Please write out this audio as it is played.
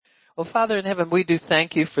Well, Father in heaven, we do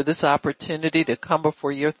thank you for this opportunity to come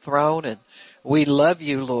before your throne, and we love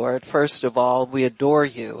you, Lord. First of all, we adore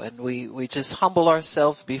you, and we just humble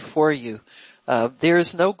ourselves before you. There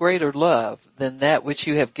is no greater love than that which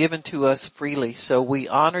you have given to us freely. So we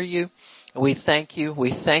honor you. We thank you. We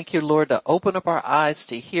thank you, Lord, to open up our eyes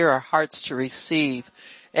to hear, our hearts to receive,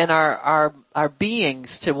 and our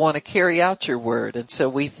beings to want to carry out your word. And so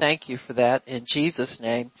we thank you for that in Jesus'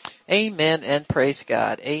 name. Amen and praise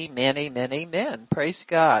God. Amen, amen, amen. Praise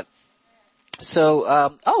God.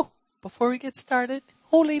 So, before we get started,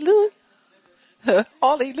 hallelujah.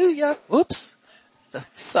 Hallelujah. Oops.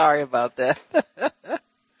 Sorry about that.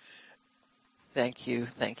 Thank you,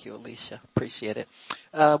 Alicia. Appreciate it.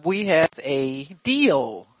 We have a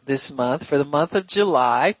deal this month for the month of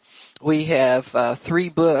July. We have 3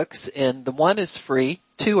 books, and the one is free,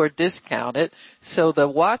 2 are discounted. So the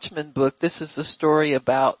Watchman book, this is the story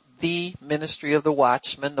about the ministry of the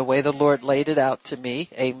Watchman, the way the Lord laid it out to me.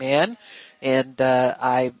 Amen. And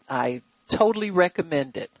I totally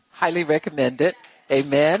recommend it. Highly recommend it.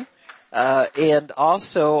 Amen. And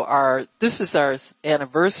also this is our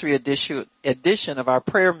anniversary edition of our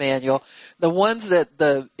prayer manual. The ones that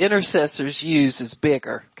the intercessors use is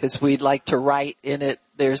bigger because we'd like to write in it.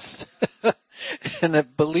 There's,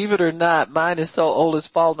 and believe it or not, mine is so old it's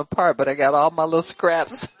falling apart, but I got all my little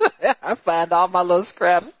scraps. I find all my little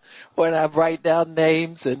scraps when I write down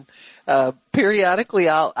names, and, periodically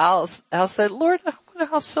I'll say, Lord, I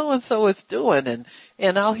wonder how so and so is doing,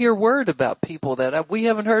 and I'll hear word about people that we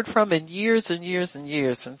haven't heard from in years and years and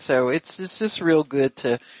years. And so it's just real good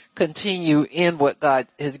to continue in what God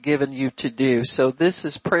has given you to do. So this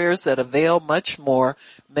is Prayers That Avail Much More,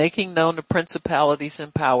 making known the principalities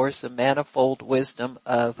and powers, the manifold wisdom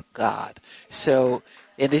of God. So,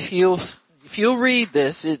 and if you'll read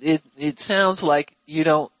this, it sounds like you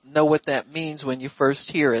don't know what that means when you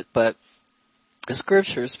first hear it, but the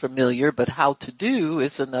scripture is familiar, but how to do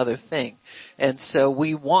is another thing. And so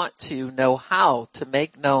we want to know how to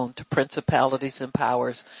make known to principalities and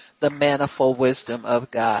powers the manifold wisdom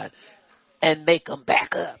of God and make them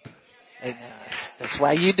back up. Amen. That's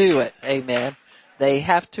why you do it. Amen. They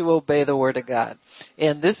have to obey the word of God.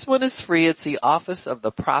 And this one is free. It's the office of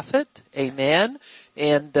the prophet. Amen.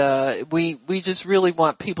 And we just really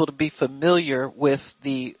want people to be familiar with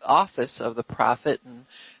the office of the prophet and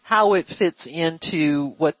how it fits into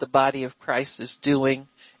what the body of Christ is doing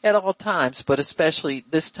at all times, but especially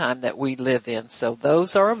this time that we live in. So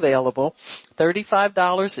those are available.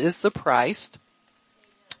 $35 is the price.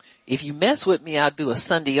 If you mess with me, I'll do a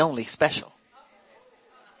Sunday only special.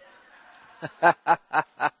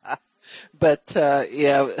 But,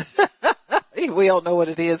 yeah, we don't know what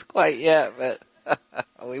it is quite yet, but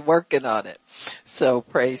we're working on it. So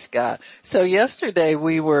praise God. So yesterday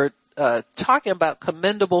we were talking about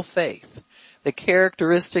commendable faith, the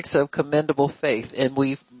characteristics of commendable faith, and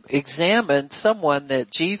we've examined someone that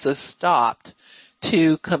Jesus stopped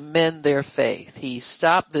to commend their faith. He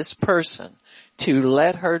stopped this person to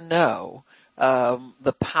let her know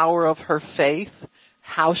the power of her faith,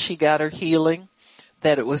 how she got her healing,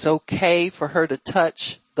 that it was okay for her to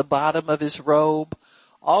touch the bottom of his robe.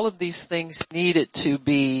 All of these things needed to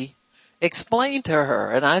be explained to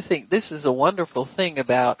her. And I think this is a wonderful thing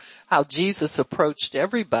about how Jesus approached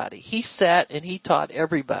everybody. He sat and he taught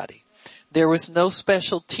everybody. There was no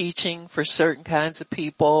special teaching for certain kinds of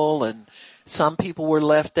people, and some people were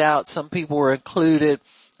left out, some people were included.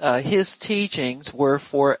 His teachings were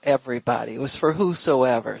for everybody. It was for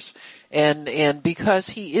whosoever's. And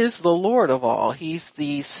because he is the Lord of all, he's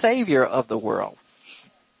the Savior of the world.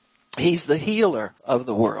 He's the healer of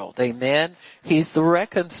the world. Amen. He's the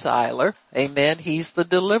reconciler. Amen. He's the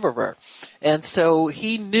deliverer. And so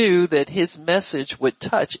he knew that his message would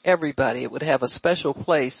touch everybody. It would have a special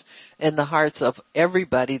place in the hearts of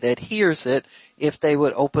everybody that hears it if they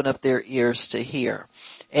would open up their ears to hear.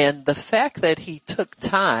 And the fact that he took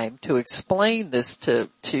time to explain this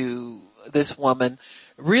to this woman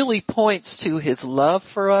really points to his love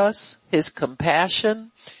for us, his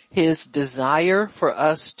compassion, his desire for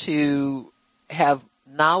us to have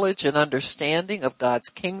knowledge and understanding of God's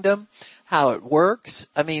kingdom, how it works.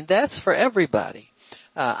 I mean, that's for everybody.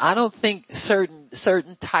 I don't think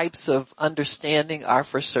certain types of understanding are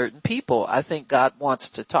for certain people. I think God wants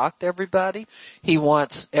to talk to everybody. He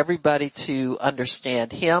wants everybody to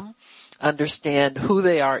understand him, understand who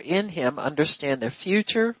they are in him, understand their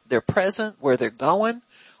future, their present, where they're going.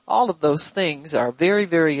 All of those things are very,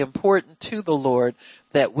 very important to the Lord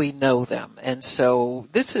that we know them. And so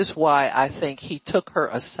this is why I think he took her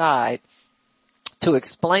aside to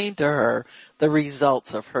explain to her the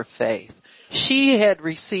results of her faith. She had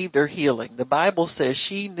received her healing. The Bible says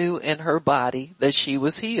she knew in her body that she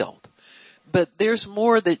was healed. But there's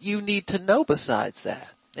more that you need to know besides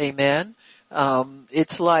that. Amen.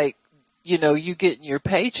 It's like, you getting your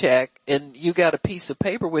paycheck and you got a piece of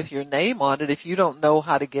paper with your name on it. If you don't know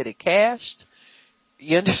how to get it cashed,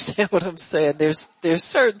 you understand what I'm saying? There's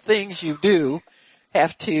certain things you do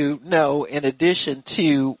have to know in addition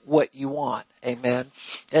to what you want. Amen.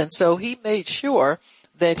 And so he made sure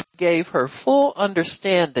that he gave her full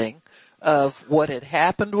understanding of what had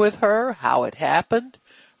happened with her, how it happened.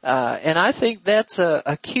 And I think that's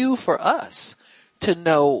a cue for us to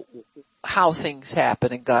know how things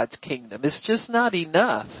happen in God's kingdom. It's just not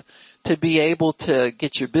enough to be able to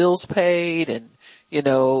get your bills paid and,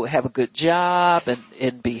 have a good job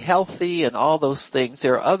and be healthy and all those things.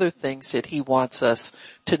 There are other things that he wants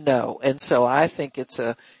us to know. And so I think it's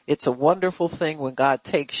a wonderful thing when God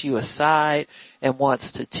takes you aside and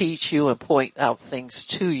wants to teach you and point out things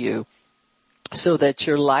to you, so that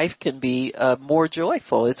your life can be more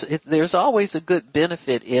joyful. There's always a good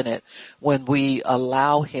benefit in it when we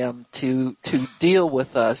allow him to deal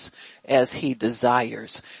with us as he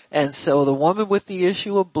desires. And so the woman with the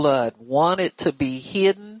issue of blood wanted to be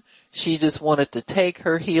hidden. She just wanted to take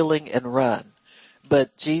her healing and run.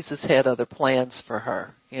 But Jesus had other plans for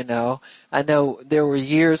her, I know there were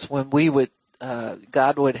years when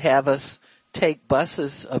God would have us take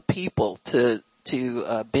buses of people to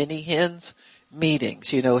Benny Hinn's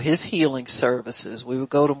meetings, his healing services. We would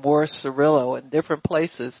go to Morris Cirillo and different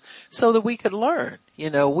places so that we could learn.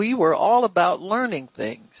 We were all about learning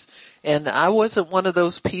things. And I wasn't one of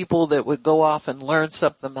those people that would go off and learn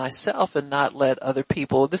something myself and not let other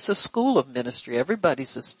people. This is a school of ministry.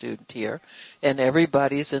 Everybody's a student here, and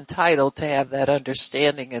everybody's entitled to have that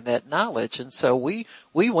understanding and that knowledge. And so we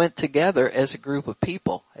went together as a group of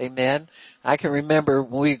people. Amen. I can remember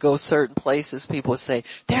when we go certain places, people would say,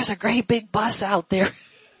 "There's a great big bus out there."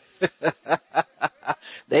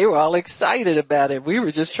 They were all excited about it. We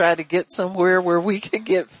were just trying to get somewhere where we could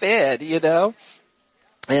get fed,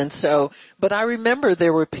 And so, but I remember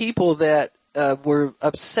there were people that were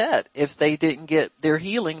upset if they didn't get their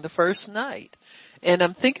healing the first night. And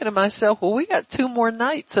I'm thinking to myself, well, we got 2 more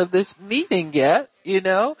nights of this meeting yet,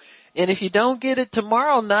 and if you don't get it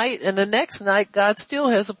tomorrow night and the next night, God still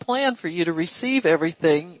has a plan for you to receive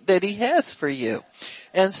everything that he has for you.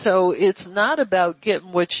 And so it's not about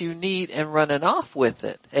getting what you need and running off with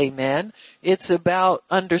it. Amen. It's about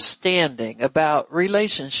understanding, about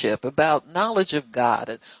relationship, about knowledge of God,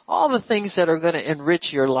 and all the things that are going to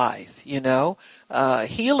enrich your life.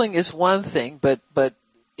 Healing is one thing, but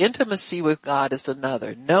intimacy with God is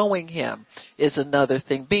another. Knowing him is another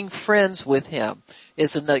thing. Being friends with him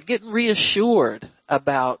is another. Getting reassured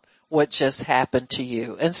about what just happened to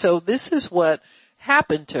you. And so this is what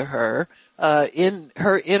happened to her in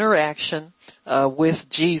her interaction with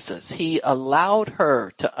Jesus. He allowed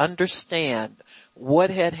her to understand what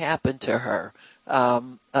had happened to her.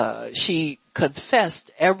 She confessed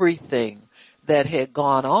everything that had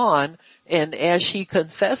gone on, and as she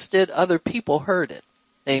confessed it, other people heard it.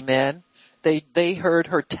 Amen. They heard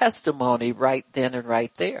her testimony right then and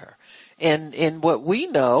right there. And what we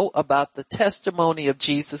know about the testimony of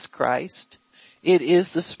Jesus Christ, it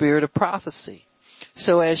is the spirit of prophecy.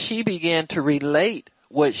 So as she began to relate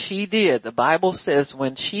what she did, the Bible says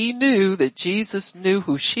when she knew that Jesus knew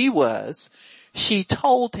who she was, she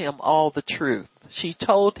told him all the truth. She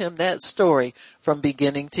told him that story from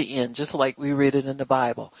beginning to end, just like we read it in the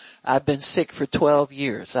Bible. I've been sick for 12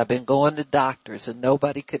 years. I've been going to doctors and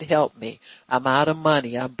nobody could help me. I'm out of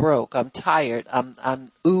money. I'm broke. I'm tired. I'm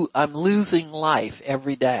losing life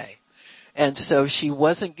every day. And so she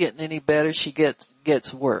wasn't getting any better. She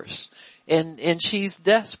gets worse. And she's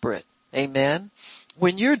desperate. Amen.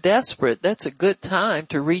 When you're desperate, that's a good time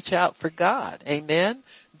to reach out for God. Amen.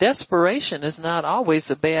 Desperation is not always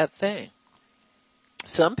a bad thing.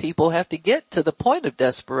 Some people have to get to the point of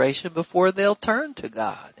desperation before they'll turn to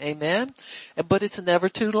God. Amen. But it's never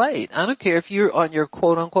too late. I don't care if you're on your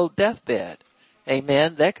quote unquote deathbed.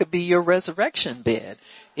 Amen. That could be your resurrection bed.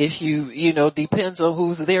 If depends on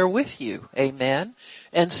who's there with you. Amen.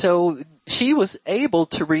 And so she was able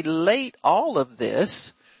to relate all of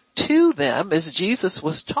this to them as Jesus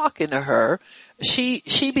was talking to her.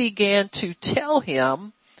 She began to tell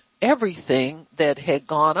him everything that had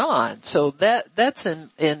gone on. So that's in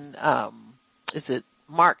is it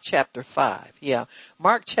Mark chapter 5? Yeah.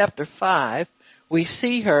 Mark chapter 5, we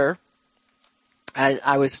see her.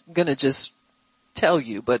 I was gonna just tell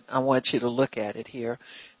you, but I want you to look at it here.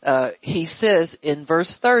 He says in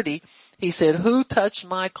verse 30, he said, "Who touched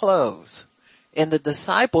my clothes?" And the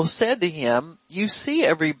disciples said to him, you see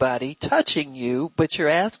everybody touching you, but you're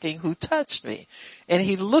asking who touched me. And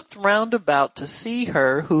he looked round about to see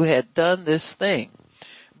her who had done this thing.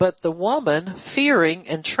 But the woman, fearing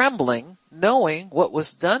and trembling, knowing what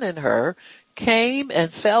was done in her, came and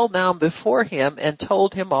fell down before him and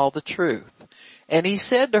told him all the truth. And he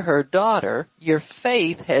said to her, daughter, your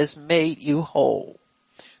faith has made you whole.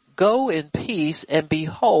 Go in peace and be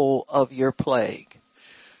whole of your plague.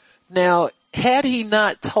 Now, had he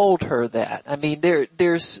not told her that, I mean,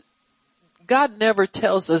 God never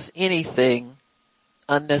tells us anything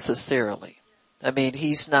unnecessarily. I mean,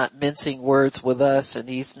 he's not mincing words with us, and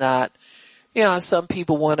he's not, some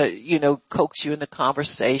people want to, coax you into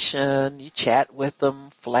conversation, you chat with them,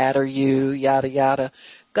 flatter you, yada, yada.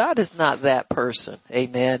 God is not that person.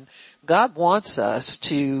 Amen. God wants us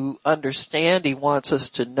to understand. He wants us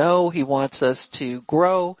to know. He wants us to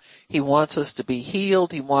grow. He wants us to be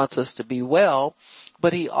healed. He wants us to be well.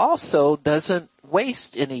 But he also doesn't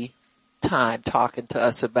waste any time talking to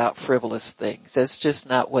us about frivolous things. That's just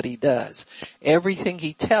not what he does. Everything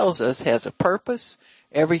he tells us has a purpose.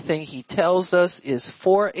 Everything he tells us is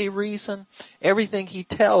for a reason. Everything he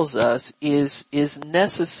tells us is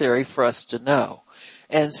necessary for us to know.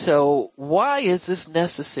 And so why is this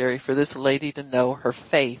necessary for this lady to know her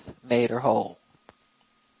faith made her whole?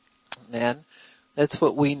 Man, that's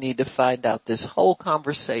what we need to find out, this whole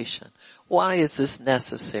conversation. Why is this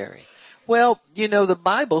necessary? Well, the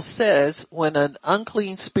Bible says when an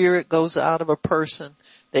unclean spirit goes out of a person,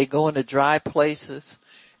 they go into dry places,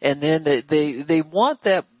 and then they want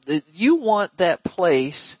you want that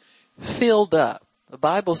place filled up. The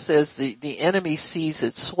Bible says the enemy sees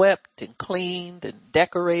it swept and cleaned and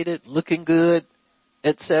decorated, looking good,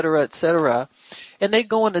 etc., etc. And they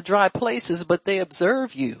go into dry places, but they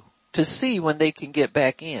observe you to see when they can get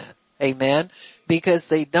back in. Amen. Because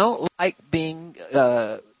they don't like being,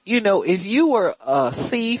 if you were a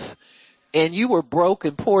thief and you were broke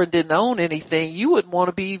and poor and didn't own anything, you wouldn't want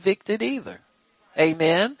to be evicted either.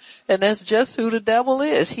 Amen. And that's just who the devil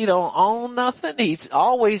is. He don't own nothing. He's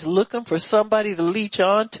always looking for somebody to leech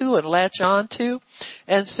onto and latch onto.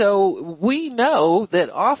 And so we know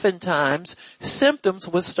that oftentimes symptoms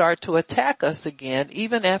will start to attack us again,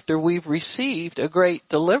 even after we've received a great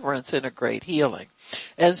deliverance and a great healing.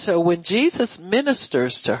 And so when Jesus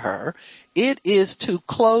ministers to her, it is to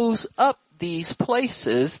close up these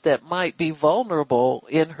places that might be vulnerable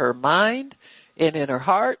in her mind and in her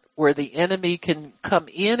heart, where the enemy can come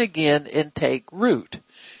in again and take root.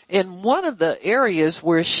 And one of the areas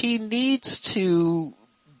where she needs to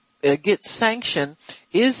get sanction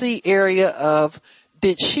is the area of,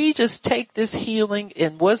 did she just take this healing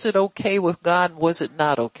and was it okay with God and was it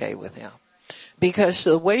not okay with him? Because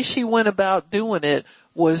the way she went about doing it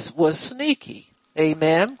was sneaky.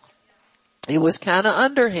 Amen. It was kind of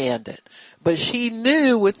underhanded, but she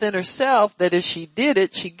knew within herself that if she did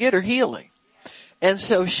it, she'd get her healing. And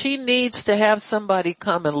so she needs to have somebody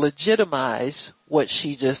come and legitimize what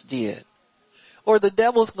she just did. Or the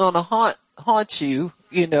devil's gonna haunt you,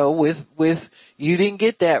 with you didn't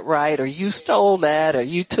get that right, or you stole that, or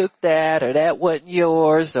you took that, or that wasn't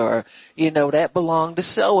yours, or, that belonged to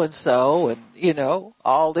so-and-so, and,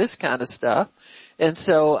 all this kind of stuff. And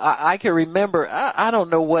so I can remember, I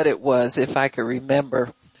don't know what it was, if I could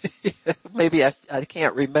remember. Maybe I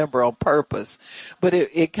can't remember on purpose, but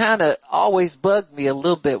it kind of always bugged me a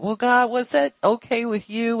little bit. Well, God, was that okay with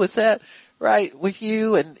you? Was that right with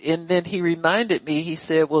you? And then he reminded me, he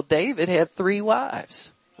said, well, David had 3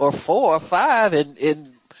 wives or 4 or 5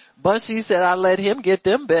 and bunch, he said, I let him get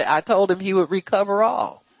them, but I told him he would recover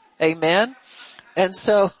all. Amen. And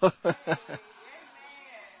so,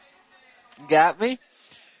 got me?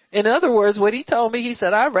 In other words, what he told me, he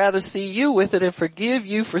said, I'd rather see you with it and forgive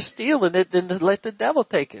you for stealing it than to let the devil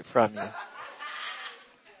take it from you.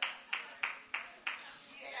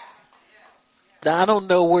 Now, I don't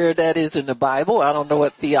know where that is in the Bible. I don't know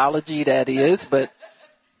what theology that is, but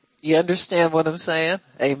you understand what I'm saying?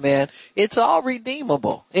 Amen. It's all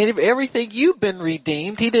redeemable. And if everything you've been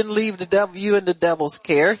redeemed, he didn't leave you in the devil's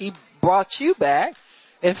care. He brought you back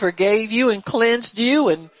and forgave you and cleansed you,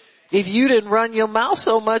 and if you didn't run your mouth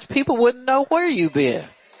so much, people wouldn't know where you've been.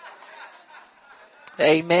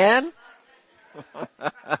 Amen.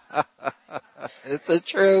 It's the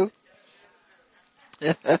truth.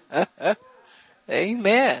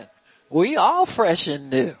 Amen. We all fresh and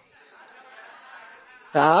new.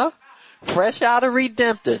 Huh? Fresh out of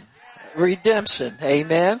redemption.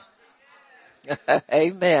 Amen.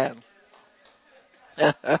 Amen.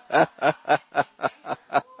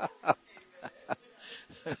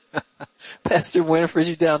 Pastor Winifred,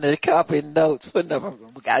 you down there copying notes, putting up,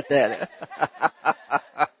 we got that.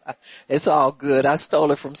 It's all good. I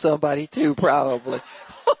stole it from somebody too, probably.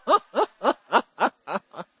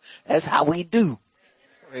 That's how we do.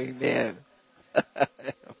 Amen.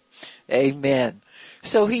 Amen.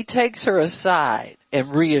 So he takes her aside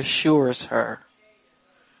and reassures her.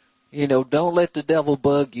 You know, don't let the devil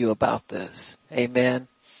bug you about this. Amen.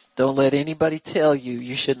 Don't let anybody tell you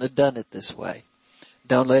you shouldn't have done it this way.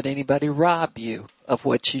 Don't let anybody rob you of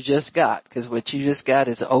what you just got, because what you just got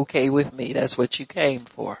is okay with me. That's what you came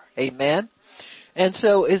for. Amen. And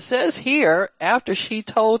so it says here, after she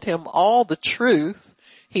told him all the truth,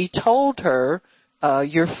 he told her,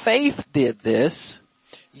 your faith did this.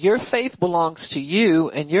 Your faith belongs to you,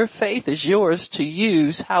 and your faith is yours to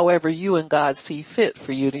use however you and God see fit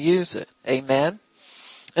for you to use it. Amen.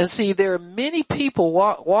 And see, there are many people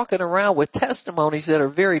walking around with testimonies that are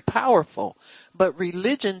very powerful, but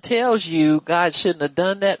religion tells you God shouldn't have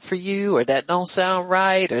done that for you, or that don't sound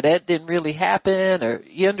right, or that didn't really happen, or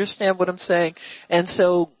you understand what I'm saying? And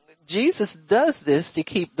so Jesus does this to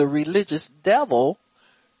keep the religious devil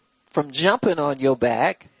from jumping on your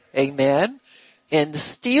back. Amen. And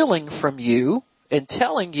stealing from you and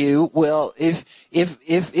telling you, well, if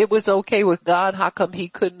it was okay with God, how come you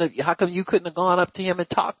couldn't have gone up to him and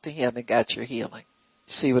talked to him and got your healing?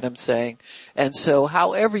 See what I'm saying? And so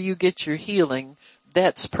however you get your healing,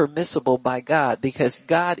 that's permissible by God, because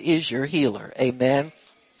God is your healer. Amen.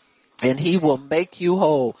 And he will make you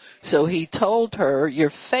whole. So he told her, your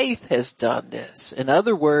faith has done this. In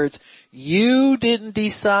other words, you didn't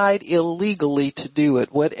decide illegally to do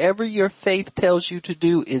it. Whatever your faith tells you to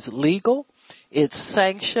do is legal. It's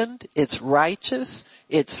sanctioned. It's righteous.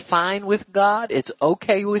 It's fine with God. It's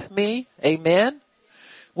okay with me. Amen.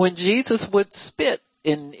 When Jesus would spit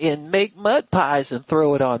and make mud pies and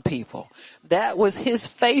throw it on people, that was his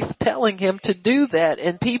faith telling him to do that,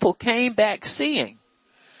 and people came back seeing.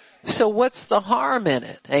 So what's the harm in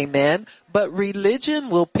it? Amen. But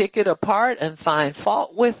religion will pick it apart and find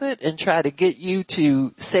fault with it and try to get you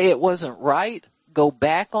to say it wasn't right, go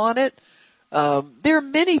back on it. There are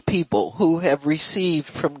many people who have received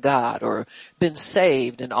from God or been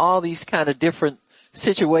saved in all these kind of different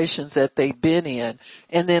situations that they've been in,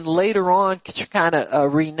 and then later on kind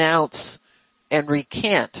of renounce and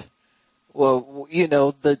recant, well, you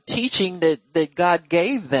know, the teaching that God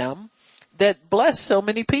gave them that blessed so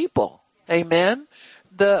many people. Amen.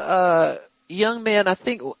 The young man, I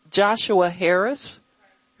think Joshua Harris,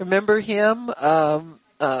 remember him?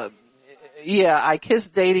 I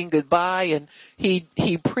Kissed Dating Goodbye, and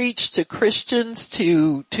he preached to Christians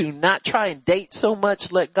to not try and date so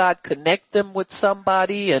much, let God connect them with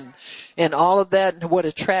somebody and all of that, and what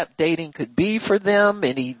a trap dating could be for them,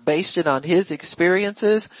 and he based it on his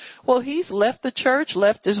experiences. Well, he's left the church,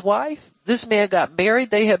 left his wife. This man got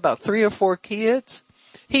married. They had about 3 or 4 kids.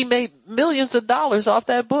 He made millions of dollars off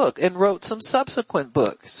that book and wrote some subsequent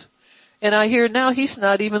books. And I hear now he's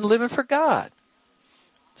not even living for God.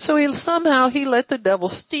 So he let the devil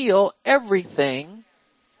steal everything.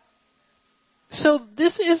 So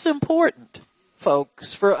this is important,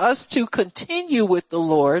 folks, for us to continue with the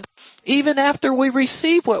Lord even after we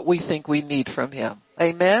receive what we think we need from him.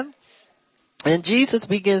 Amen. And Jesus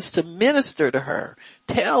begins to minister to her,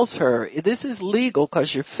 tells her, this is legal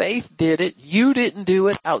because your faith did it. You didn't do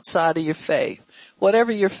it outside of your faith.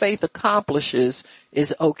 Whatever your faith accomplishes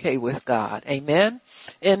is okay with God. Amen.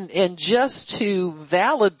 And just to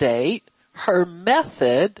validate her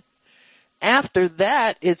method, after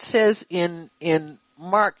that, it says in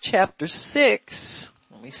Mark chapter 6,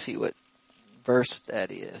 let me see what verse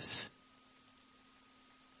that is.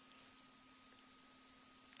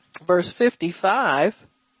 Verse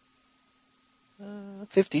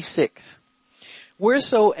 56.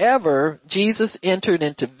 Wheresoever Jesus entered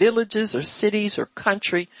into villages or cities or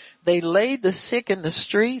country, they laid the sick in the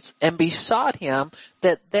streets and besought him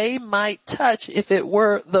that they might touch, if it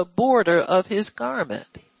were, the border of his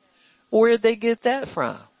garment. Where'd they get that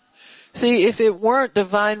from? See, if it weren't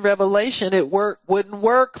divine revelation, it wouldn't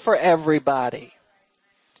work for everybody.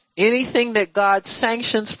 Anything that God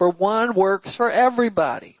sanctions for one works for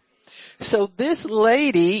everybody. So this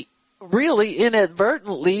lady really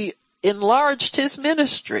inadvertently enlarged his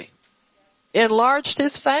ministry, enlarged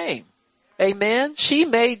his fame. Amen. She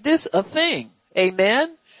made this a thing.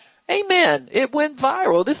 Amen. Amen. It went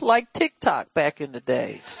viral. This is like TikTok back in the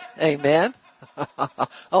days. Amen.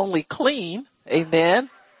 Only clean. Amen.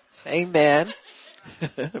 Amen.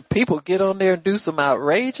 People get on there and do some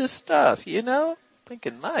outrageous stuff, you know,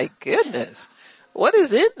 thinking, my goodness, what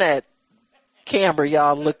is in that camera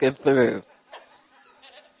y'all looking through?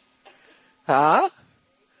 Huh?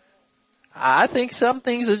 I think some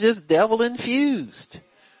things are just devil infused.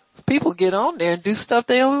 People get on there and do stuff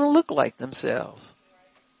they don't even look like themselves.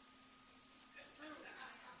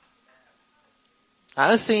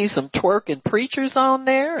 I've seen some twerking preachers on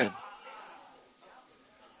there and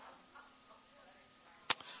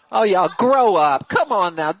oh, y'all grow up. Come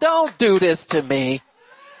on now. Don't do this to me.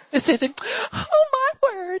 It says, oh my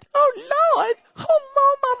word. Oh Lord.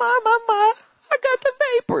 Oh my. I got the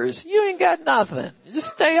vapors. You ain't got nothing.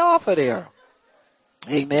 Just stay off of there.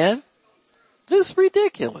 Amen. It's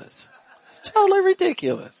ridiculous. It's totally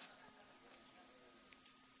ridiculous.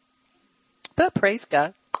 But praise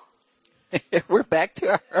God. We're back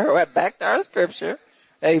to our scripture.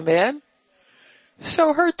 Amen.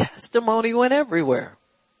 So her testimony went everywhere.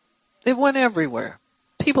 It went everywhere.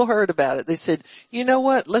 People heard about it. They said, you know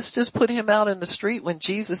what? Let's just put him out in the street when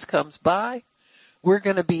Jesus comes by. We're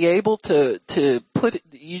going to be able to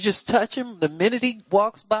you just touch him. The minute he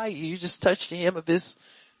walks by you, just touch the hem of his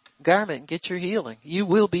garment and get your healing. You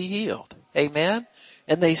will be healed. Amen.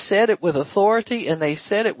 And they said it with authority and they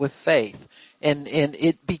said it with faith. And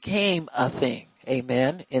it became a thing.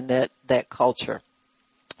 Amen. In that culture.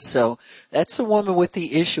 So that's the woman with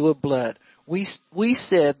the issue of blood. We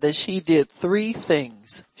said that she did three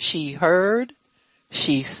things. She heard,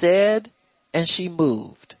 she said, and she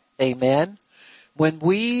moved. Amen. When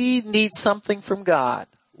we need something from God,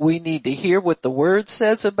 we need to hear what the word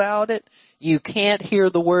says about it. You can't hear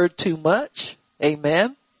the word too much.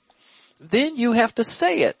 Amen. Then you have to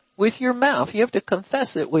say it with your mouth. You have to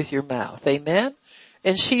confess it with your mouth. Amen.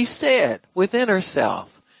 And she said within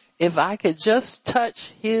herself, if I could just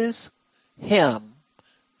touch his hem,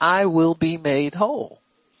 I will be made whole.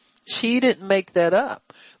 She didn't make that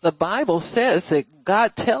up. The Bible says that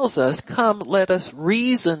God tells us, come, let us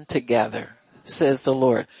reason together, says the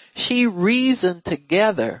Lord. She reasoned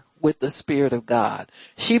together with the Spirit of God.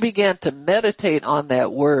 She began to meditate on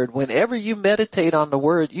that word. Whenever you meditate on the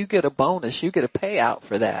word, you get a bonus. You get a payout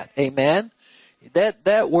for that. Amen.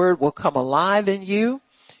 That word will come alive in you,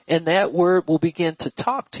 and that word will begin to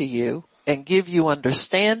talk to you and give you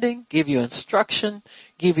understanding, give you instruction,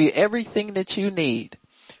 give you everything that you need.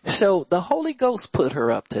 So the Holy Ghost put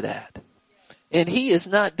her up to that. And he is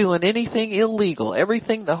not doing anything illegal.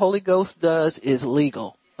 Everything the Holy Ghost does is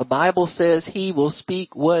legal. The Bible says he will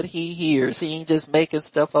speak what he hears. He ain't just making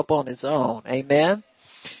stuff up on his own. Amen.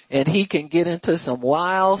 And he can get into some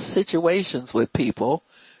wild situations with people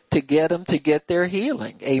to get them to get their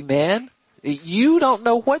healing. Amen. You don't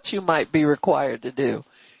know what you might be required to do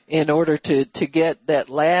in order to get that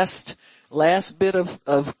last bit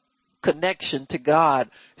of connection to God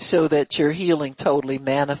so that your healing totally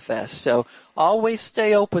manifests. So always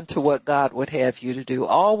stay open to what God would have you to do.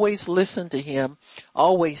 Always listen to him.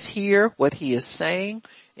 Always hear what he is saying,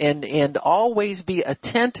 and always be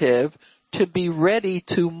attentive to be ready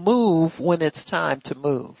to move when it's time to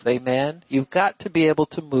move. Amen. You've got to be able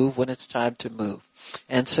to move when it's time to move.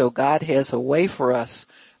 And so God has a way for us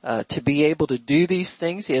to be able to do these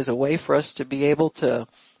things. He has a way for us to be able to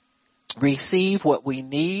receive what we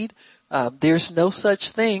need. There's no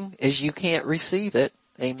such thing as you can't receive it.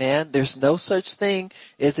 Amen. There's no such thing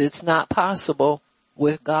as it's not possible.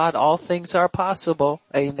 With God, all things are possible.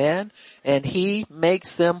 Amen. And he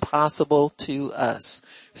makes them possible to us.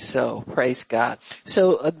 So praise God.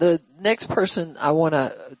 So the next person I want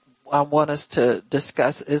us to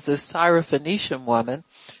discuss is this Syrophoenician woman,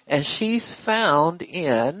 and she's found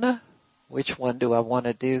in, which one do I want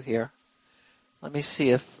to do here? Let me see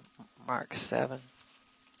if Mark 7.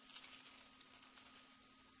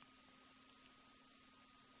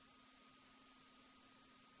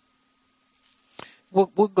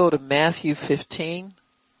 We'll go to Matthew 15.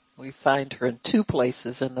 We find her in two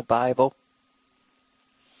places in the Bible.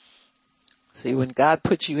 See, when God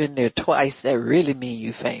puts you in there twice, that really means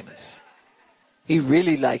you famous. He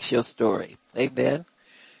really likes your story. Amen.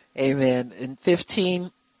 Amen. In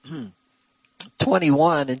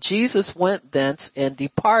 15:21, and Jesus went thence and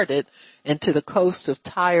departed into the coast of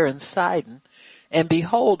Tyre and Sidon. And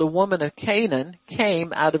behold, a woman of Canaan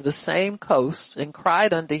came out of the same coast and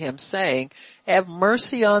cried unto him, saying, have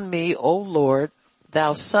mercy on me, O Lord,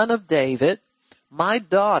 thou son of David. My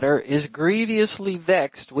daughter is grievously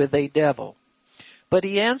vexed with a devil. But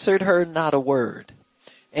he answered her not a word.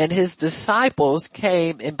 And his disciples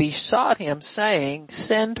came and besought him, saying,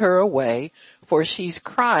 send her away, for she's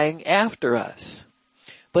crying after us.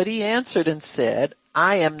 But he answered and said,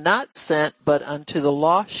 I am not sent but unto the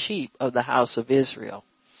lost sheep of the house of Israel.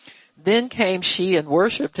 Then came she and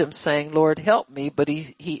worshipped him, saying, Lord, help me. But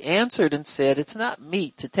he answered and said, it's not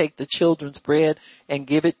meet to take the children's bread and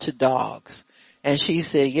give it to dogs. And she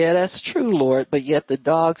said, yeah, that's true, Lord, but yet the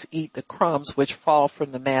dogs eat the crumbs which fall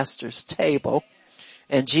from the master's table.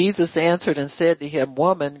 And Jesus answered and said to him,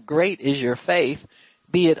 Woman, great is your faith.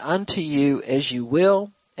 Be it unto you as you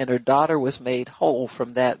will. And her daughter was made whole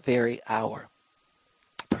from that very hour.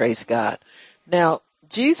 Praise God. Now,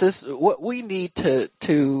 Jesus, what we need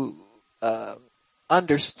to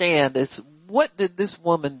understand is, what did this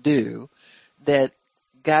woman do that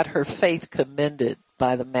got her faith commended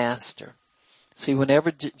by the Master? See,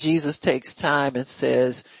 whenever Jesus takes time and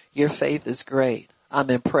says, your faith is great, I'm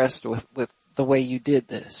impressed with the way you did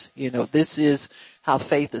this. This is how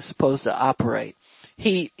faith is supposed to operate.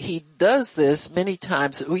 He does this many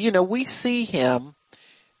times. We see him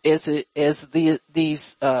as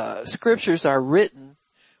these scriptures are written,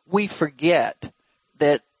 we forget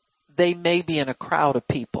that they may be in a crowd of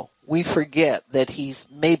people. We forget that he's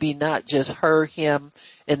maybe not just him,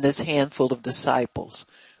 and this handful of disciples.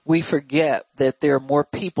 We forget that there are more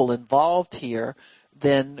people involved here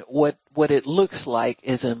than what it looks like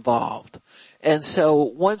is involved. And so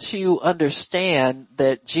once you understand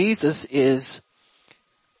that Jesus is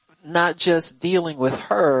not just dealing with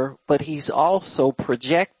her, but he's also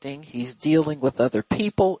projecting, he's dealing with other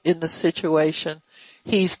people in the situation.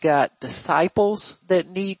 He's got disciples that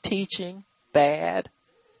need teaching bad.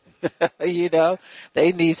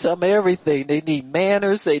 They need some of everything. They need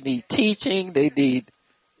manners, they need teaching, they need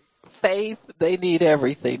faith, they need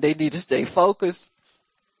everything. They need to stay focused.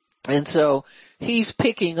 And so he's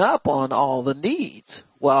picking up on all the needs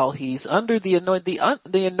while he's under the anointing.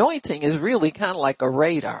 The anointing is really kind of like a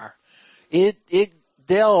radar. It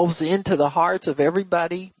delves into the hearts of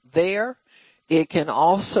everybody there. It can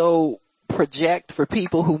also project for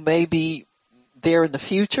people who may be there in the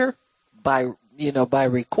future by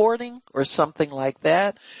recording or something like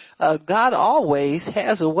that. God always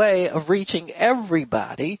has a way of reaching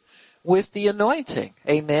everybody with the anointing.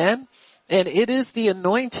 Amen. And it is the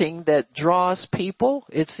anointing that draws people.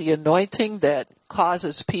 It's the anointing that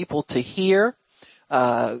causes people to hear,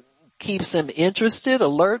 keeps them interested,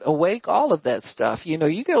 alert, awake, all of that stuff. You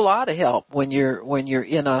get a lot of help when you're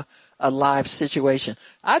in a live situation.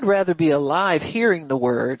 I'd rather be alive hearing the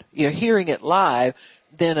word, hearing it live,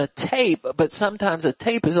 than a tape, but sometimes a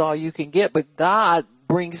tape is all you can get, but God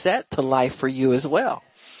brings that to life for you as well.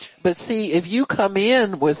 But see, if you come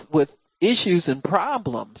in with issues and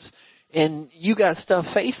problems, and you got stuff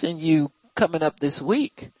facing you coming up this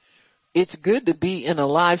week, it's good to be in a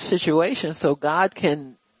live situation so God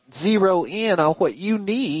can zero in on what you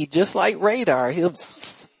need, just like radar. He'll,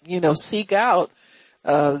 seek out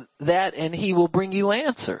that, and he will bring you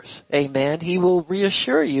answers. Amen. He will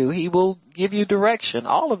reassure you. He will give you direction,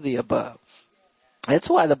 all of the above. That's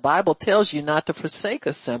why the Bible tells you not to forsake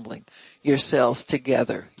assembling yourselves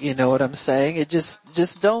together. You know what I'm saying? It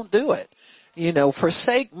just don't do it.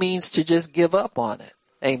 Forsake means to just give up on it.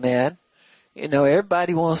 Amen.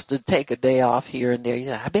 Everybody wants to take a day off here and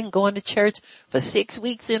there. I've been going to church for 6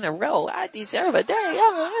 weeks in a row. I deserve a day.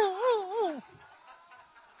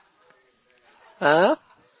 Huh?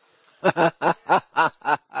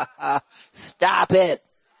 Stop it.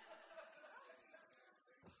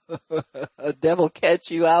 A devil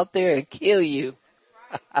catch you out there and kill you.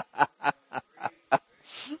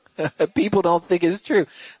 People don't think it's true.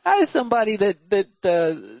 I had somebody that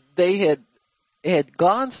they had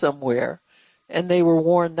gone somewhere and they were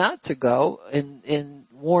warned not to go and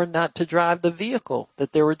warned not to drive the vehicle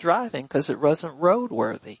that they were driving because it wasn't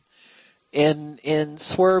roadworthy, and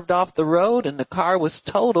swerved off the road, and the car was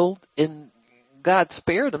totaled, and God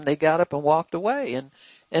spared them. They got up and walked away.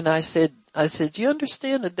 And I said, you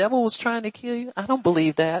understand the devil was trying to kill you? I don't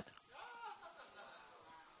believe that.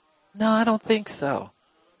 No, I don't think so.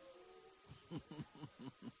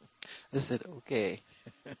 I said, okay.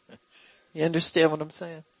 You understand what I'm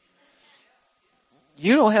saying?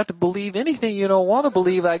 You don't have to believe anything you don't want to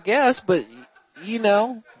believe, I guess, but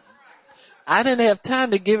I didn't have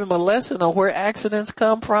time to give him a lesson on where accidents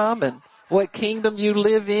come from and what kingdom you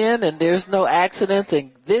live in, and there's no accidents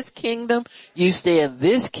in this kingdom. You stay in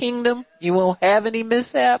this kingdom, you won't have any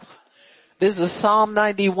mishaps. This is a Psalm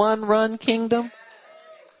 91 run kingdom.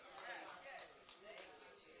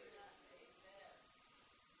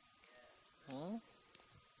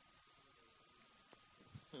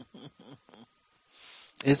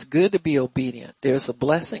 It's good to be obedient. There's a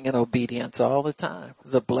blessing in obedience all the time.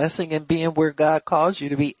 There's a blessing in being where God calls you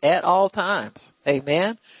to be at all times.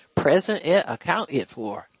 Amen. Present it, account it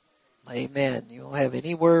for. Amen. You don't have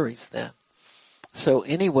any worries then. So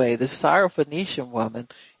anyway, the Syrophoenician woman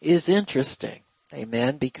is interesting.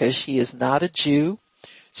 Amen. Because she is not a Jew.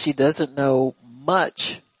 She doesn't know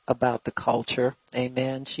much about the culture.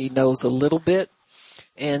 Amen. She knows a little bit,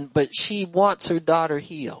 but she wants her daughter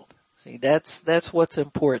healed. See, that's what's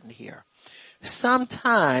important here.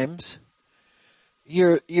 sometimes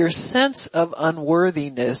your sense of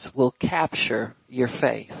unworthiness will capture your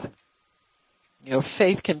faith. Your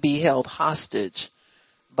faith can be held hostage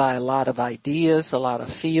by a lot of ideas, a lot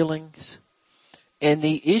of feelings. And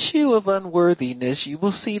the issue of unworthiness, you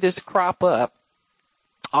will see this crop up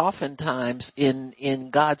oftentimes in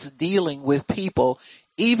God's dealing with people,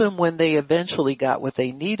 even when they eventually got what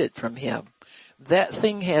they needed from him. That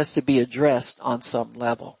thing has to be addressed on some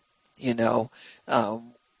level.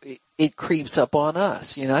 It creeps up on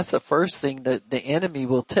us. That's the first thing that the enemy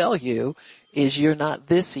will tell you is you're not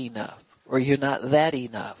this enough, or you're not that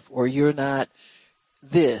enough, or you're not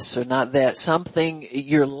this or not that. Something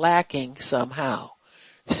you're lacking somehow.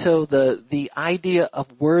 So the idea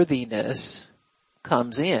of worthiness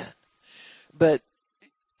comes in. But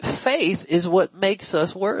faith is what makes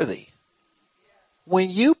us worthy. When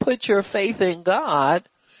you put your faith in God,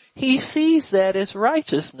 he sees that as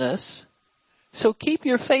righteousness. So keep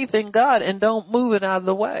your faith in God and don't move it out of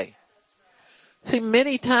the way. See,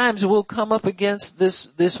 many times we'll come up against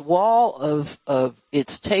this wall of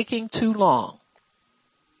it's taking too long.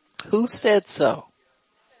 Who said so?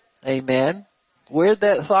 Amen. Where'd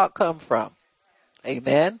that thought come from?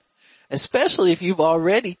 Amen. Especially if you've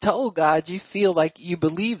already told God you feel like you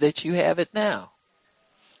believe that you have it now.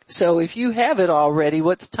 So if you have it already,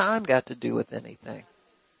 what's time got to do with anything?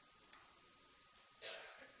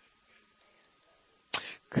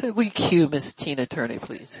 Could we cue Miss Tina Turner,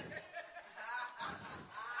 please?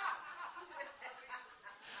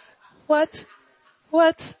 What's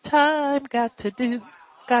time got to do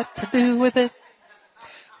with it?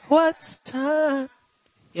 What's time?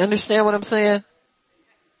 You understand what I'm saying?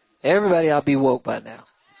 Everybody ought to be woke by now.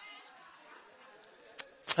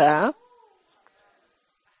 Huh?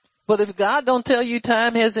 But if God don't tell you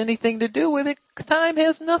time has anything to do with it, time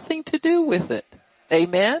has nothing to do with it.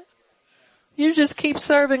 Amen? You just keep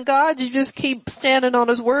serving God. You just keep standing on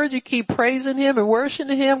his word. You keep praising him and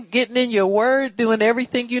worshiping him, getting in your word, doing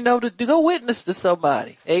everything you know to do. Go witness to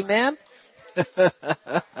somebody. Amen?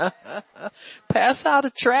 Pass out a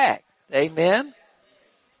tract. Amen?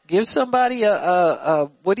 Give somebody a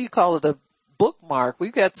what do you call it? A bookmark.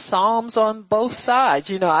 We've got Psalms on both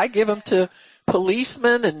sides. I give them to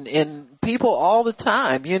policemen and people all the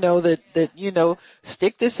time, that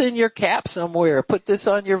stick this in your cap somewhere, put this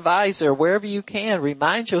on your visor, wherever you can.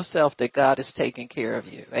 Remind yourself that God is taking care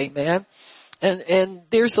of you. Amen. And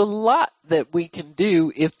there's a lot that we can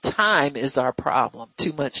do if time is our problem.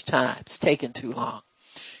 Too much time. It's taking too long.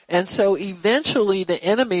 And so eventually the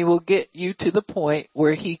enemy will get you to the point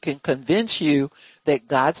where he can convince you that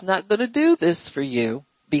God's not going to do this for you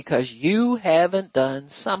because you haven't done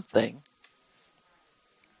something,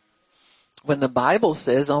 when the Bible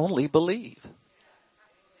says only believe.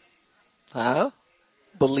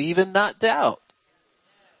 Believe and not doubt.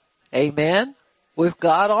 Amen. With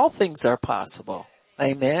God, all things are possible.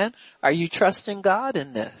 Amen. Are you trusting God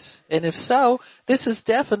in this? And if so, this is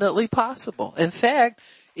definitely possible. In fact,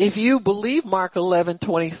 if you believe Mark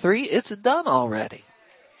 11:23, it's done already.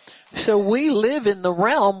 So we live in the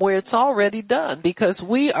realm where it's already done because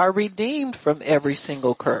we are redeemed from every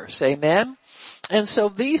single curse. Amen. And so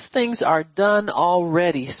these things are done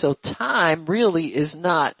already. So time really is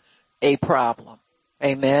not a problem.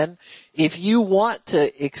 Amen. If you want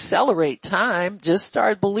to accelerate time, just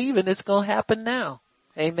start believing it's going to happen now.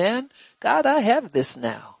 Amen. God, I have this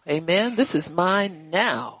now. Amen. This is mine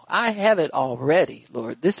now. I have it already,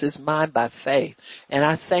 Lord. This is mine by faith. And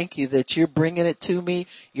I thank you that you're bringing it to me.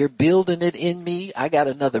 You're building it in me. I got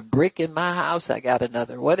another brick in my house. I got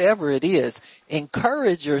another, whatever it is.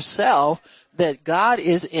 Encourage yourself that God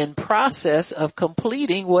is in process of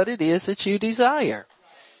completing what it is that you desire.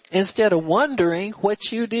 Instead of wondering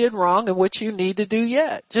what you did wrong and what you need to do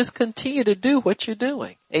yet. Just continue to do what you're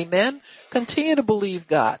doing. Amen. Continue to believe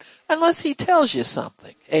God. Unless he tells you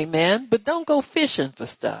something. Amen. But don't go fishing for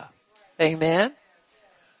stuff. Amen.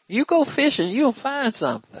 You go fishing, you'll find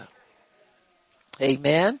something.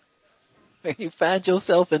 Amen. You find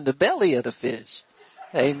yourself in the belly of the fish.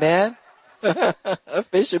 Amen. A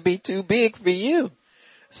fish will be too big for you.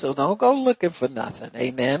 So don't go looking for nothing.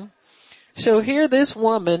 Amen. So here this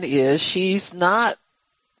woman is, she's not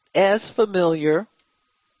as familiar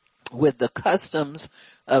with the customs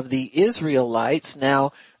of the Israelites.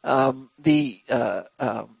 Now,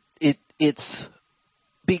 it's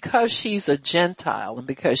because she's a Gentile and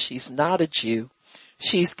because she's not a Jew,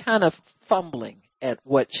 she's kind of fumbling at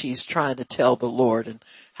what she's trying to tell the Lord and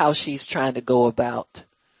how she's trying to go about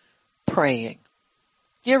praying.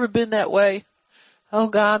 You ever been that way? Oh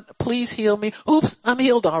God, please heal me. Oops, I'm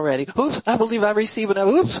healed already. Oops, I believe I receive it.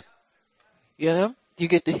 Oops. You know? You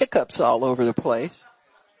get the hiccups all over the place.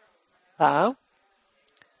 Huh?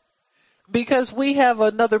 Because we have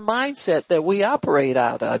another mindset that we operate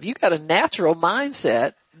out of. You got a natural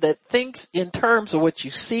mindset that thinks in terms of what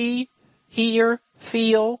you see, hear,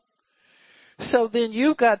 feel. So then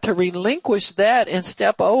you've got to relinquish that and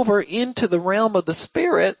step over into the realm of the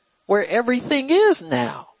spirit where everything is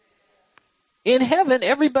now. In heaven,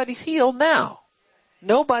 everybody's healed now.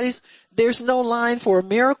 There's no line for a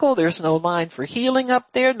miracle. There's no line for healing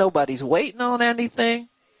up there. Nobody's waiting on anything.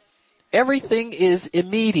 Everything is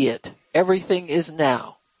immediate. Everything is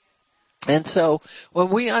now. And so when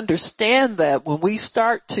we understand that, when we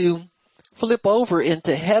start to flip over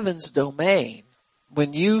into heaven's domain,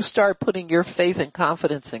 when you start putting your faith and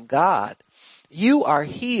confidence in God, you are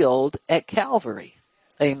healed at Calvary.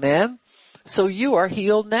 Amen. So you are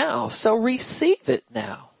healed now. So receive it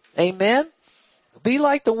now. Amen. Be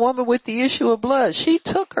like the woman with the issue of blood. She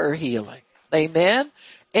took her healing. Amen.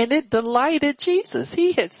 And it delighted Jesus.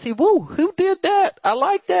 He had seen, whoa, who did that? I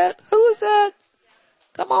like that. Who is that?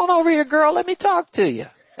 Come on over here, girl. Let me talk to you.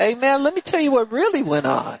 Amen. Let me tell you what really went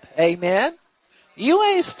on. Amen. You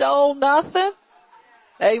ain't stole nothing.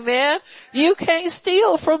 Amen. You can't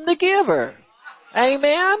steal from the giver.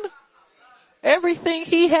 Amen. Everything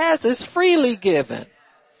he has is freely given.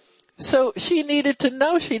 So she needed to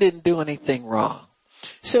know she didn't do anything wrong.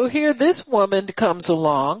 So here this woman comes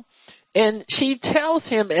along and she tells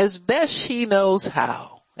him as best she knows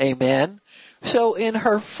how. Amen. So in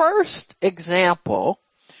her first example,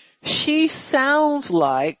 she sounds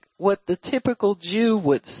like what the typical Jew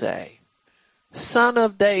would say. Son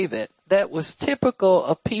of David. That was typical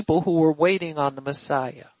of people who were waiting on the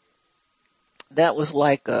Messiah. That was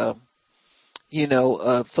like a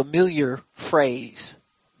familiar phrase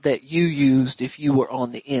that you used if you were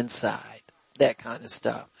on the inside, that kind of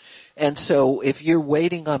stuff. And so if you're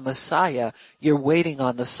waiting on Messiah, you're waiting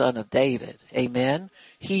on the Son of David. Amen.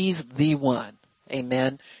 He's the one.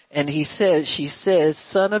 Amen. And she says,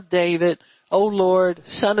 Son of David, oh Lord,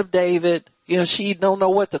 Son of David. She don't know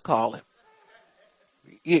what to call him.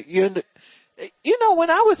 When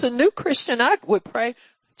I was a new Christian, I would pray,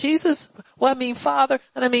 Jesus, Father,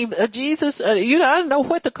 and Jesus, I didn't know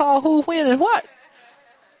what to call who, when, and what.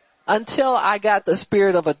 Until I got the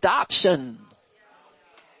spirit of adoption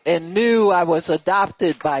and knew I was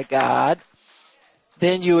adopted by God.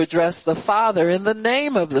 Then you address the Father in the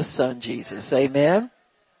name of the Son, Jesus. Amen.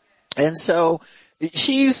 And so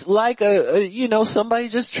she's like somebody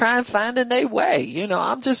just trying finding their way.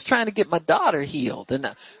 I'm just trying to get my daughter healed. And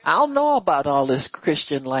I don't know about all this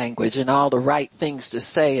Christian language and all the right things to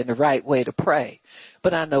say and the right way to pray.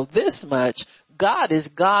 But I know this much. God is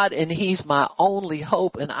God and he's my only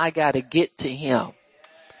hope and I gotta get to him.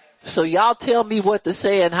 So y'all tell me what to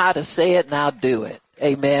say and how to say it and I'll do it.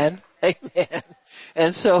 Amen. Amen.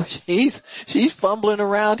 And so she's fumbling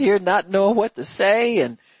around here not knowing what to say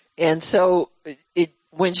and so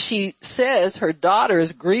when she says her daughter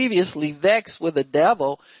is grievously vexed with the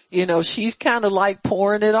devil, she's kind of like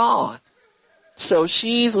pouring it on. So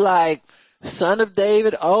she's like, Son of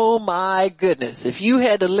David, oh my goodness. If you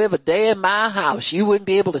had to live a day in my house, you wouldn't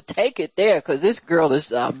be able to take it there because this girl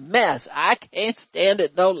is a mess. I can't stand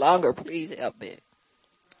it no longer. Please help me.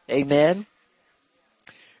 Amen.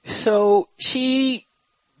 So she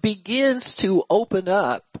begins to open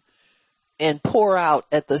up and pour out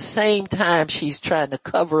at the same time she's trying to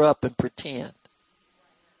cover up and pretend.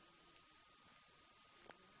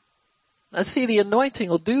 Now see, the anointing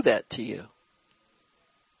will do that to you.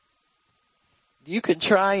 You can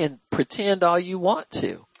try and pretend all you want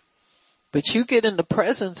to, but you get in the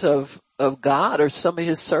presence of God or some of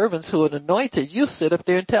his servants who are anointed, you'll sit up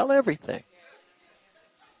there and tell everything.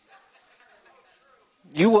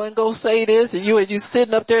 You wasn't gonna say this and you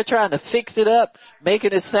sitting up there trying to fix it up,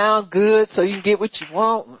 making it sound good so you can get what you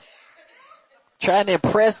want, trying to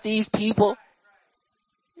impress these people.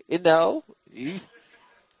 I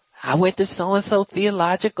went to so-and-so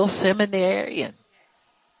theological seminary and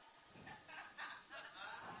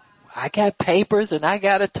I got papers and I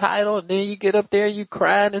got a title, and then you get up there, you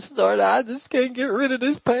crying and start, I just can't get rid of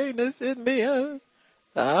this pain that's in me.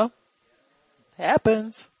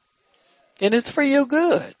 Happens. And it's for your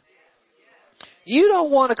good. You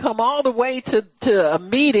don't want to come all the way to a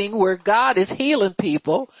meeting where God is healing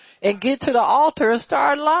people and get to the altar and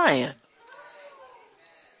start lying.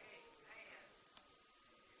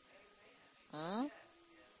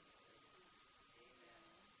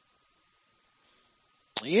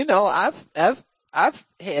 I've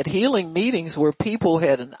had healing meetings where people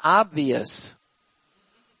had an obvious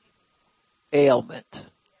ailment,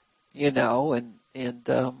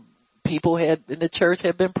 and people in the church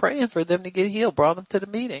had been praying for them to get healed, brought them to the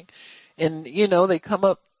meeting. And, they come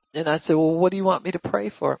up and I said, well, what do you want me to pray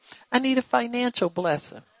for? I need a financial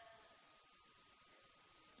blessing.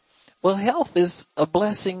 Well, health is a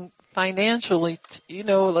blessing financially, you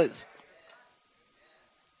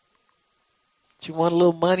want a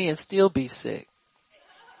little money and still be sick.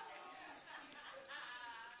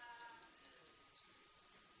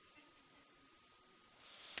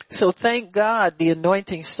 So thank God the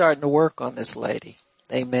anointing's starting to work on this lady.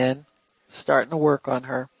 Amen. Starting to work on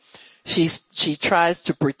her. She tries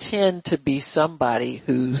to pretend to be somebody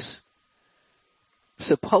who's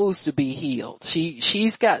supposed to be healed.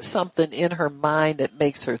 She's got something in her mind that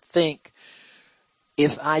makes her think,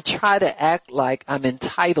 if I try to act like I'm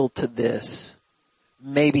entitled to this,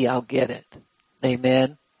 maybe I'll get it.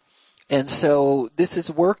 Amen. And so this is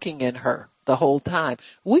working in her the whole time.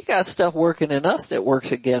 We got stuff working in us that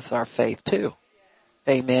works against our faith too.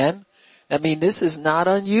 Amen. I mean, this is not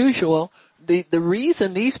unusual. The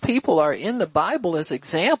reason these people are in the Bible as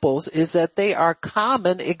examples is that they are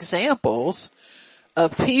common examples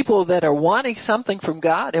of people that are wanting something from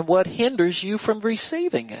God and what hinders you from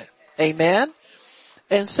receiving it. Amen.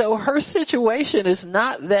 And so her situation is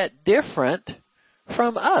not that different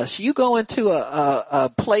from us. You go into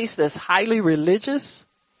a place that's highly religious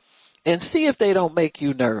and see if they don't make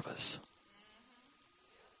you nervous.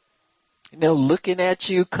 Looking at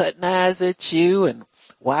you, cutting eyes at you and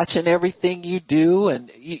watching everything you do.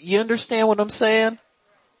 And you understand what I'm saying?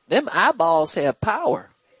 Them eyeballs have power.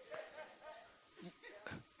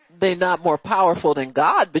 They're not more powerful than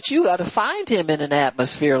God, but you got to find him in an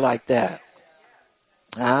atmosphere like that.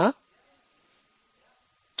 Huh?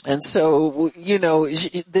 And so,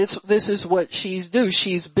 this is what she's do.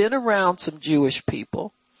 She's been around some Jewish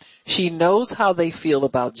people. She knows how they feel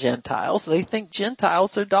about Gentiles. They think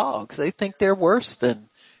Gentiles are dogs. They think they're worse than,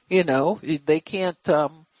 they can't,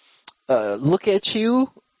 look at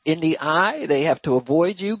you in the eye. They have to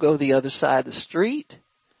avoid you, go the other side of the street.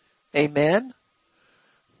 Amen.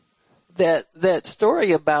 That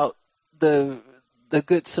story about the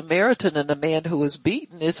Good Samaritan and the man who was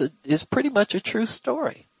beaten is pretty much a true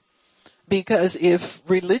story. Because if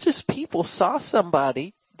religious people saw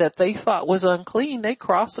somebody that they thought was unclean, they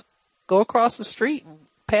go across the street and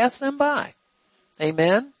pass them by.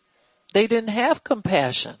 Amen. They didn't have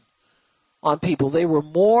compassion on people. They were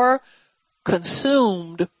more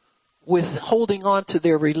consumed with holding on to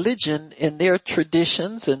their religion and their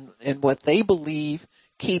traditions and what they believe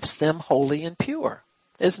keeps them holy and pure.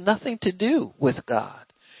 There's nothing to do with God.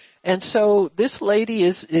 And so this lady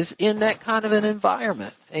is in that kind of an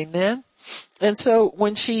environment. Amen. And so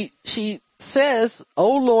when she says,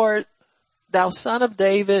 "O Lord, thou son of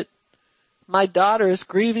David, my daughter is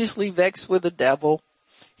grievously vexed with the devil,"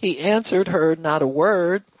 he answered her not a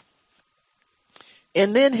word.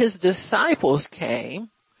 And then his disciples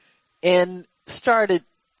came and started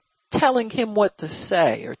telling him what to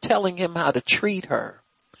say or telling him how to treat her.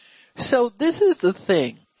 So this is the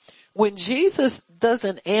thing. When Jesus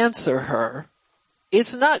doesn't answer her,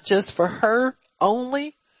 it's not just for her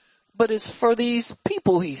only, but it's for these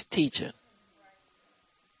people he's teaching.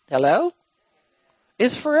 Hello?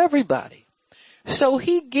 It's for everybody. So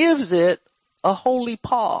he gives it a holy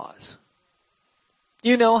pause.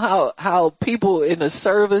 You know how people in a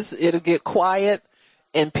service, it'll get quiet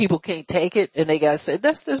and people can't take it and they gotta say,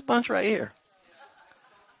 "That's this bunch right here.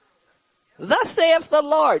 Thus saith the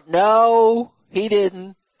Lord." No, he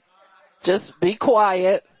didn't. Just be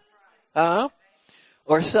quiet.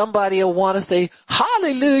 Or somebody will want to say,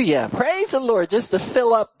 "Hallelujah, praise the Lord," just to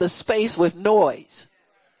fill up the space with noise.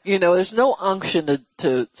 There's no unction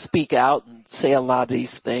to speak out and say a lot of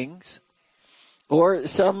these things. Or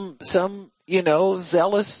some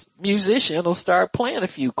zealous musician will start playing a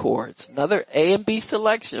few chords. Another A and B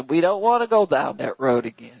selection. We don't want to go down that road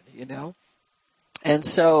again, And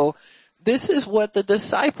so this is what the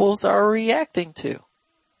disciples are reacting to.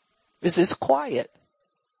 Is this quiet?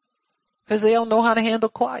 Because they don't know how to handle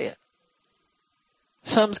quiet.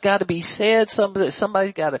 Something's got to be said.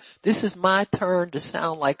 Somebody's got to, this is my turn to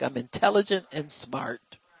sound like I'm intelligent and smart.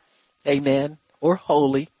 Amen. Or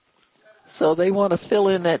holy. So they want to fill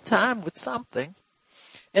in that time with something.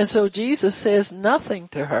 And so Jesus says nothing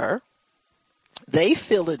to her. They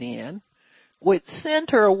fill it in, which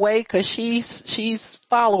send her away because she's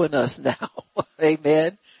following us now.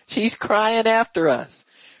 Amen. She's crying after us.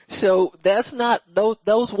 So that's not,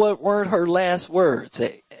 those weren't her last words,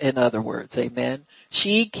 in other words, amen.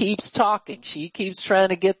 She keeps talking. She keeps trying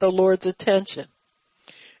to get the Lord's attention.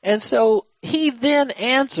 And so he then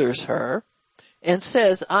answers her and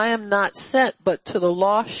says, "I am not sent but to the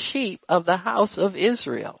lost sheep of the house of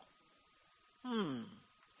Israel."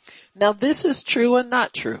 Now this is true and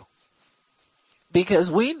not true, because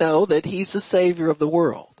we know that he's the savior of the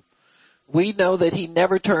world. We know that he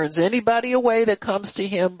never turns anybody away that comes to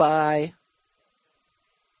him by,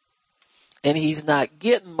 and he's not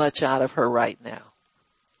getting much out of her right now.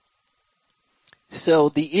 So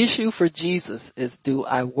the issue for Jesus is, do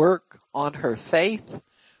I work on her faith,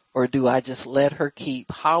 or do I just let her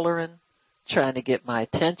keep hollering, trying to get my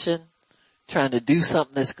attention, trying to do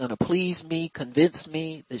something that's going to please me, convince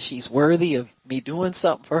me that she's worthy of me doing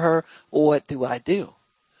something for her, or what do I do?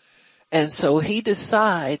 And so he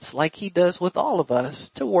decides, like he does with all of us,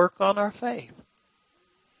 to work on our faith.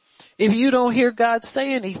 If you don't hear God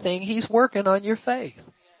say anything, he's working on your faith.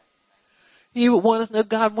 You want to know,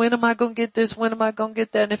 God, when am I going to get this? When am I going to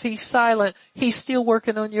get that? And if he's silent, he's still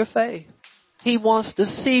working on your faith. He wants to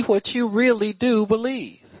see what you really do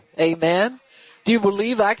believe. Amen. Do you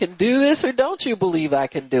believe I can do this, or don't you believe I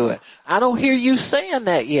can do it? I don't hear you saying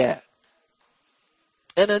that yet.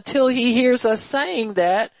 And until he hears us saying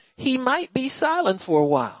that, he might be silent for a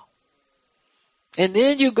while. And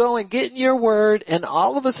then you go and get in your word, and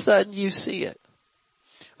all of a sudden you see it.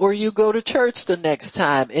 Or you go to church the next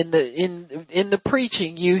time, in the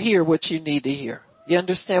preaching you hear what you need to hear. You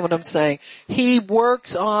understand what I'm saying? He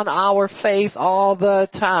works on our faith all the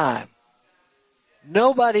time.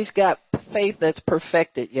 Nobody's got faith that's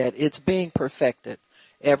perfected yet. It's being perfected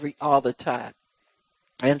all the time.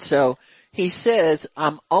 And so he says,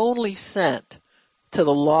 I'm only sent to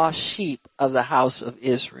the lost sheep of the house of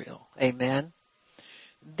Israel. Amen.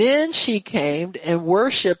 Then she came and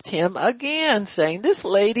worshiped him again, saying, this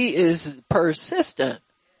lady is persistent.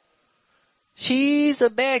 She's a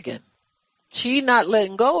begging. She's not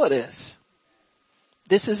letting go of this.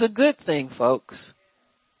 This is a good thing, folks.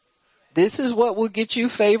 This is what will get you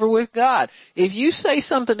favor with God. If you say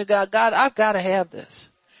something to God, God, I've got to have this.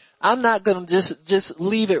 I'm not going to just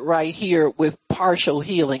leave it right here with partial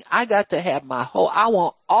healing. I got to have I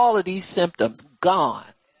want all of these symptoms gone.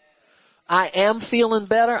 I am feeling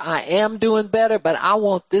better. I am doing better, but I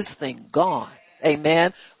want this thing gone.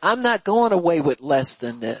 Amen. I'm not going away with less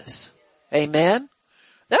than this. Amen.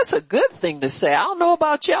 That's a good thing to say. I don't know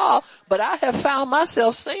about y'all, but I have found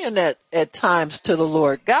myself saying that at times to the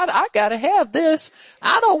Lord. God, I got to have this.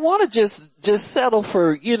 I don't want to just settle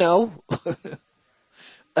for,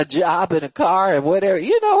 a job and a car and whatever.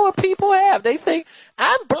 You know what people have? They think,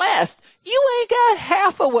 I'm blessed. You ain't got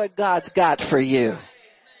half of what God's got for you.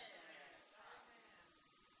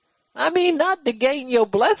 I mean, not negating your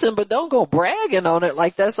blessing, but don't go bragging on it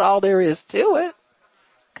like that's all there is to it.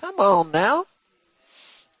 Come on now.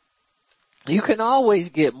 You can always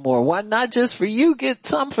get more. Why not just for you, get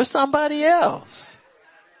some for somebody else?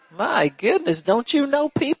 My goodness, don't you know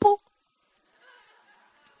people?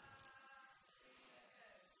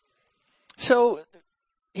 So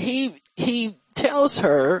he tells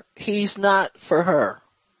her he's not for her.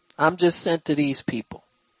 I'm just sent to these people.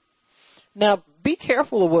 Now, be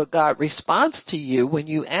careful of what God responds to you when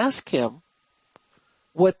you ask him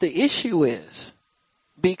what the issue is,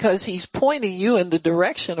 because he's pointing you in the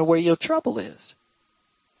direction of where your trouble is.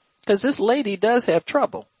 Because this lady does have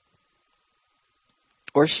trouble.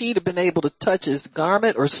 Or she'd have been able to touch his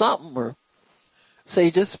garment or something, or say,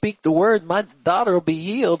 just speak the word, my daughter will be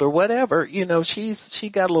healed, or whatever. She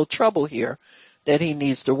got a little trouble here that he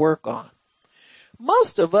needs to work on.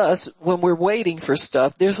 Most of us, when we're waiting for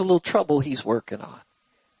stuff, there's a little trouble he's working on.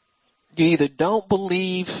 You either don't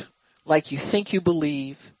believe like you think you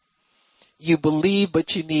believe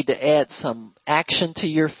but you need to add some action to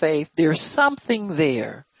your faith. There's something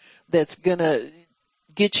there that's gonna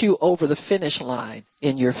get you over the finish line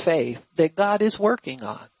in your faith that God is working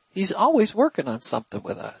on. He's always working on something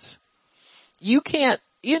with us. You can't,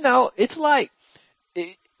 it's like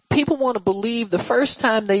people want to believe the first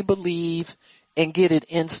time they believe and get it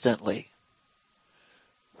instantly.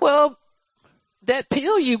 Well, that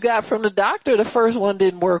pill you got from the doctor, the first one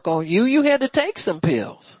didn't work on you. You had to take some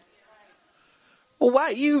pills. Well, why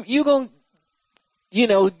you gonna,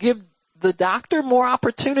 give the doctor more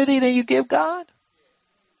opportunity than you give God?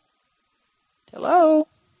 Hello?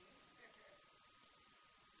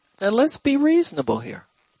 And let's be reasonable here.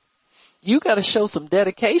 You gotta show some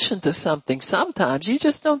dedication to something sometimes. You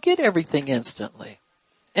just don't get everything instantly.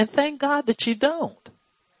 And thank God that you don't.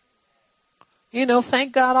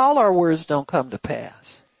 Thank God all our words don't come to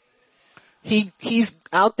pass. He's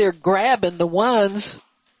out there grabbing the ones,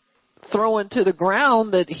 throwing to the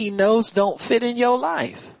ground that he knows don't fit in your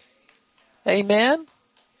life. Amen?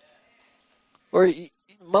 Or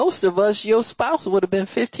most of us, your spouse would have been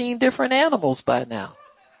 15 different animals by now.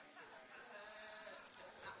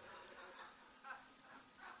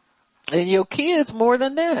 And your kids more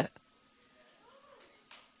than that.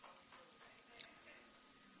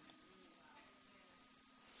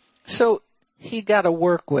 So he got to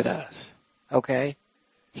work with us. Okay.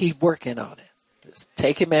 He's working on it. Just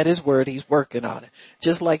take him at his word. He's working on it.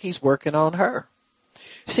 Just like he's working on her.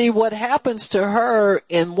 See, what happens to her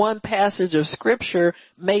in one passage of scripture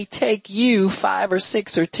may take you 5 or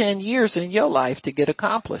 6 or 10 years in your life to get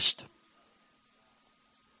accomplished.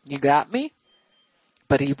 You got me?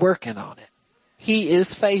 But he's working on it. He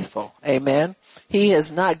is faithful. Amen. He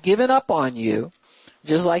has not given up on you,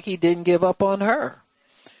 just like he didn't give up on her.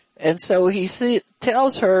 And so he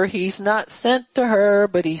tells her he's not sent to her,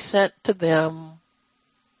 but he's sent to them.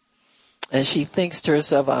 And she thinks to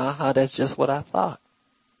herself, that's just what I thought.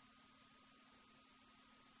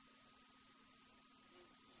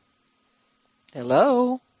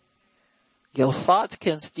 Hello? Your thoughts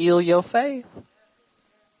can steal your faith.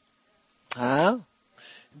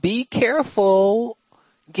 Be careful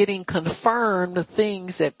getting confirmed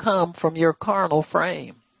things that come from your carnal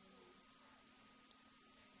frame.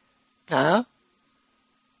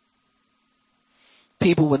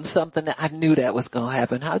 People, when something, I knew that was going to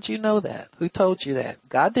happen. How'd you know that? Who told you that?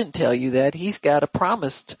 God didn't tell you that. He's got a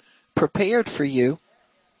promise prepared for you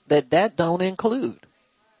that don't include.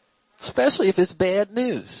 Especially if it's bad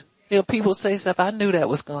news. People say stuff, I knew that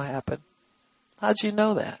was going to happen. How'd you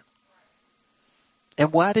know that?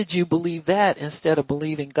 And why did you believe that instead of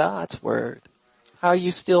believing God's word? How are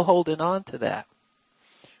you still holding on to that?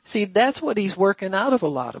 See, that's what he's working out of a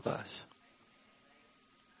lot of us.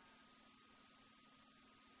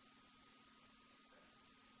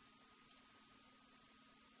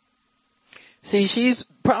 See, she's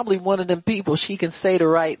probably one of them people, she can say the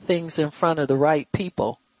right things in front of the right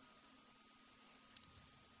people.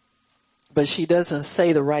 But she doesn't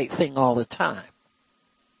say the right thing all the time.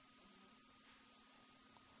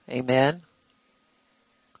 Amen.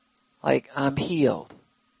 Like, I'm healed.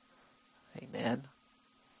 Amen.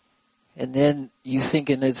 And then you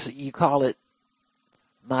you call it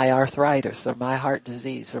my arthritis or my heart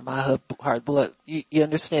disease or my heart blood. You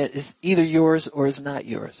understand? It's either yours or it's not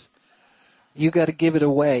yours. You got to give it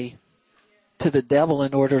away to the devil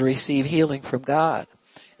in order to receive healing from God.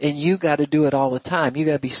 And you got to do it all the time. You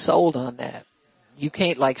got to be sold on that. You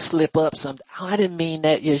can't like slip up something. I didn't mean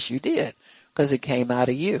that. Yes, you did. Because it came out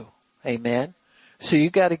of you. Amen. So you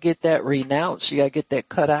got to get that renounced. You got to get that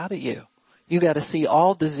cut out of you. You got to see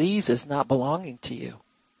all disease as not belonging to you.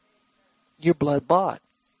 You're blood bought.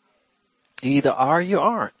 You either are or you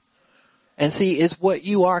aren't. And see, it's what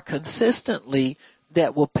you are consistently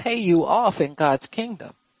that will pay you off in God's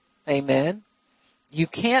kingdom. Amen. You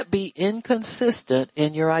can't be inconsistent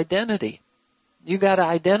in your identity. You got to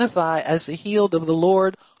identify as the healed of the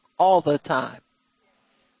Lord all the time.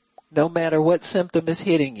 No matter what symptom is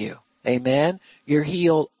hitting you. Amen. You're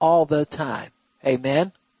healed all the time.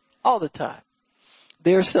 Amen. All the time.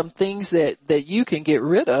 There are some things that you can get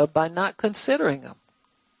rid of by not considering them.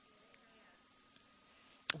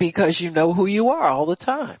 Because you know who you are all the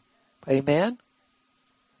time. Amen.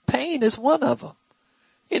 Pain is one of them.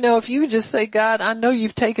 If you just say, God, I know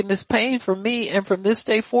you've taken this pain from me, and from this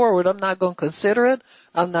day forward, I'm not going to consider it.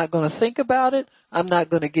 I'm not going to think about it. I'm not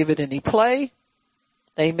going to give it any play.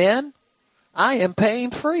 Amen. I am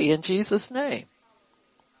pain free in Jesus' name.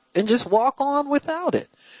 And just walk on without it.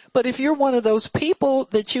 But if you're one of those people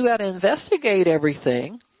that you got to investigate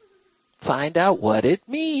everything, find out what it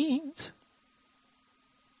means.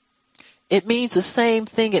 It means the same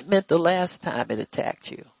thing it meant the last time it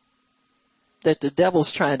attacked you. That the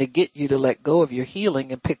devil's trying to get you to let go of your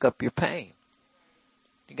healing and pick up your pain.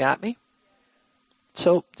 You got me?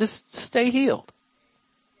 So just stay healed.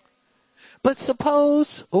 But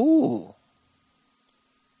suppose you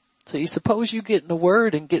get in the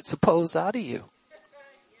word and get suppose out of you.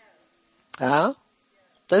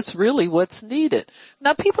 That's really what's needed.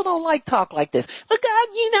 Now people don't like talk like this. Well, God,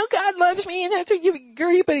 God loves me, and that's what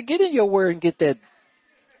girl, you better get in your word and get that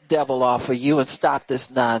devil off of you and stop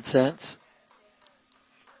this nonsense.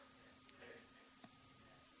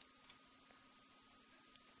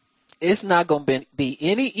 It's not going to be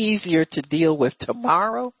any easier to deal with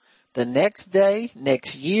tomorrow, the next day,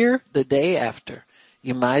 next year, the day after.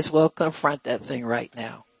 You might as well confront that thing right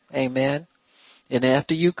now. Amen. And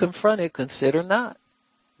after you confront it, consider not.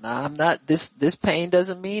 No, I'm not, this pain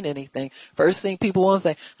doesn't mean anything. First thing people want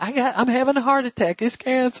to say, I'm having a heart attack. It's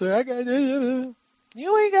cancer. You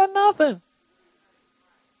ain't got nothing.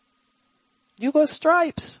 You got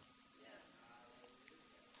stripes.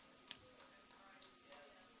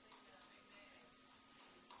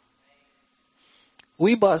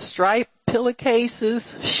 We bought stripe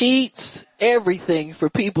pillowcases, sheets, everything for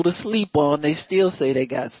people to sleep on. They still say they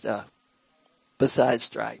got stuff besides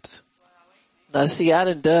stripes. Now see,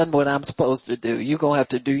 I done what I'm supposed to do. You gonna have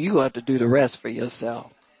to do the rest for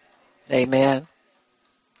yourself. Amen.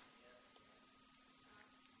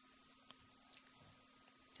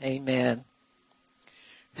 Amen.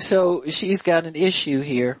 So she's got an issue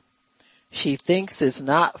here. She thinks it's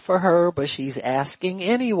not for her, but she's asking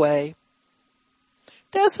anyway.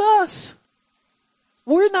 That's us.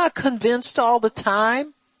 We're not convinced all the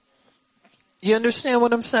time. You understand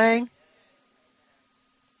what I'm saying?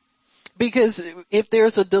 Because if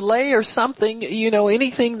there's a delay or something,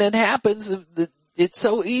 anything that happens, it's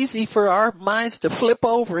so easy for our minds to flip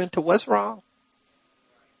over into what's wrong.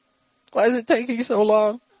 Why is it taking so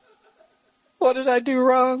long? What did I do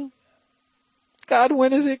wrong? God,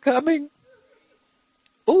 when is it coming?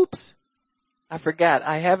 Oops. I forgot.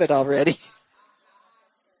 I have it already.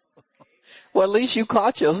 Well, at least you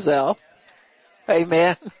caught yourself.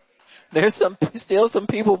 Amen. There's still some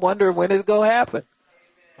people wondering when it's going to happen.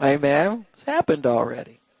 Amen. It's happened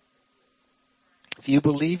already. If you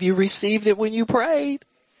believe you received it when you prayed,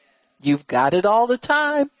 you've got it all the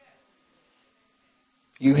time.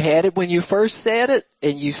 You had it when you first said it,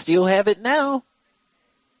 and you still have it now.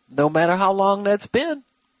 No matter how long that's been,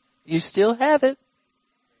 you still have it.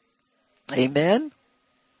 Amen.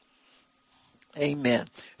 Amen.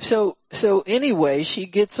 So anyway, she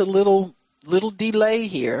gets a little delay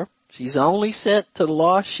here. She's only sent to the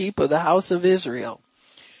lost sheep of the house of Israel.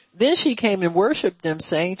 Then she came and worshiped them,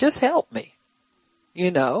 saying, just help me.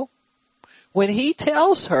 When he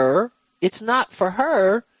tells her it's not for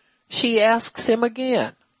her, she asks him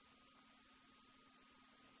again.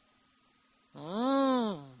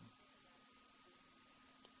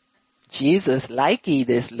 Jesus likey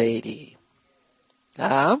this lady.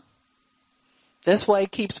 That's why he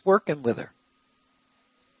keeps working with her.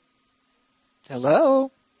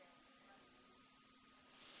 Hello?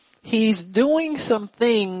 He's doing some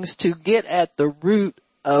things to get at the root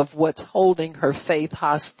of what's holding her faith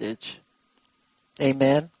hostage.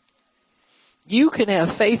 Amen. You can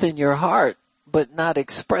have faith in your heart, but not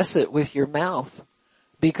express it with your mouth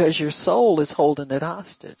because your soul is holding it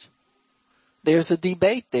hostage. There's a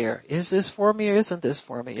debate there. Is this for me or isn't this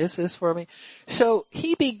for me? Is this for me? So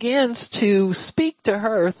he begins to speak to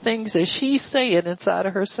her things that she's saying inside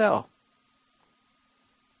of herself.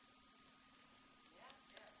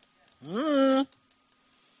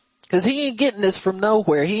 Cause he ain't getting this from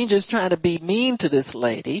nowhere. He ain't just trying to be mean to this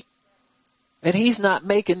lady. And he's not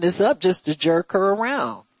making this up just to jerk her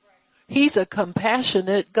around. He's a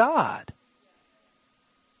compassionate God.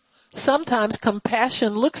 Sometimes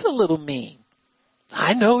compassion looks a little mean.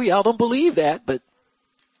 I know y'all don't believe that, but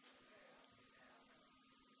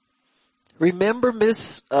remember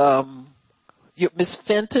Miss Fenton,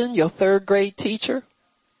 your third grade teacher?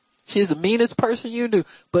 She's the meanest person you knew,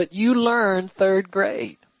 but you learned third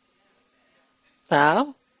grade.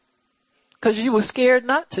 How? Cause you were scared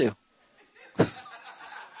not to.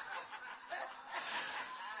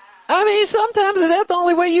 I mean, sometimes if that's the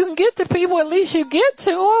only way you can get to people, at least you get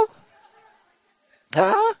to them.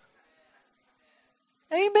 Huh?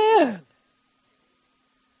 Amen.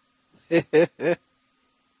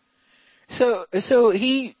 So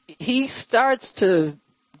he starts to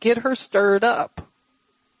get her stirred up.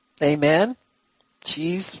 Amen.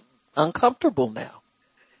 She's uncomfortable now.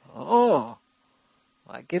 Oh,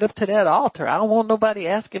 I get up to that altar. I don't want nobody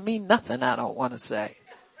asking me nothing I don't want to say.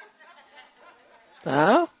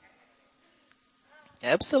 Huh?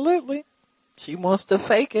 Absolutely. She wants to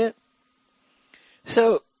fake it.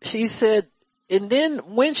 So she said, and then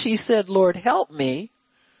when she said, Lord, help me,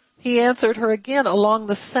 he answered her again along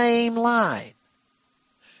the same line.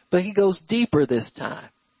 But he goes deeper this time.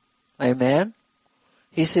 Amen.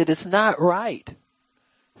 He said, it's not right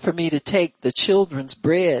for me to take the children's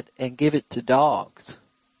bread and give it to dogs.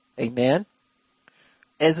 Amen.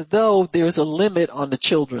 As though there's a limit on the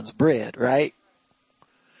children's bread, right?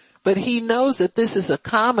 But he knows that this is a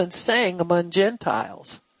common saying among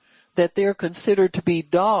Gentiles, that they're considered to be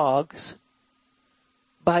dogs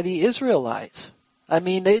by the Israelites. I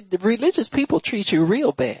mean, the religious people treat you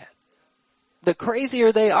real bad. The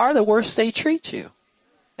crazier they are, the worse they treat you.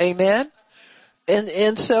 Amen.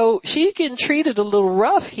 And so she's getting treated a little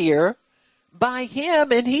rough here by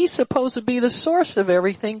him, and he's supposed to be the source of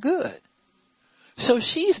everything good. So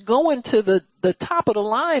she's going to the top of the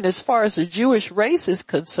line as far as the Jewish race is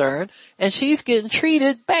concerned, and she's getting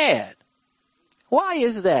treated bad. Why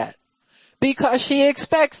is that? Because she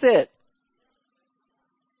expects it.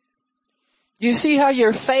 You see how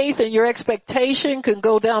your faith and your expectation can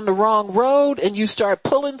go down the wrong road and you start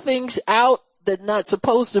pulling things out that not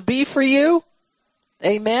supposed to be for you?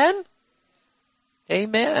 Amen?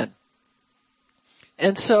 Amen.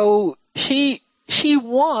 And so she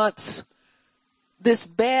wants this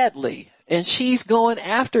badly and she's going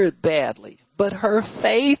after it badly, but her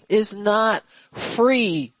faith is not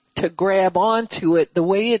free to grab onto it the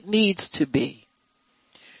way it needs to be.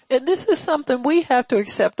 And this is something we have to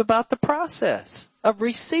accept about the process of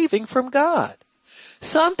receiving from God.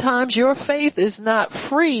 Sometimes your faith is not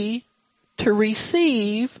free to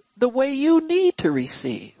receive the way you need to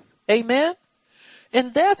receive. Amen?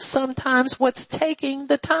 And that's sometimes what's taking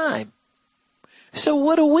the time. So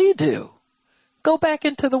what do? Go back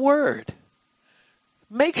into the Word.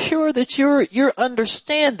 Make sure that you're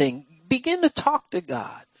understanding. Begin to talk to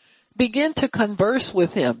God. Begin to converse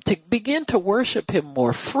with Him. To begin to worship Him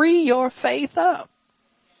more. Free your faith up.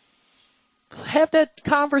 Have that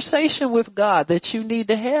conversation with God that you need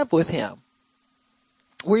to have with Him,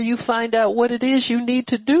 where you find out what it is you need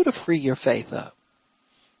to do to free your faith up.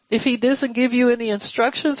 If He doesn't give you any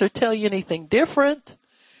instructions or tell you anything different,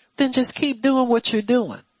 then just keep doing what you're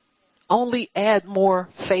doing. Only add more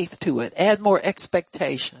faith to it. Add more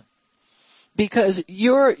expectation. Because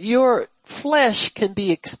your flesh can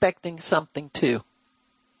be expecting something too.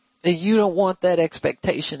 And you don't want that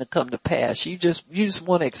expectation to come to pass. You just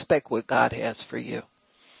want to expect what God has for you.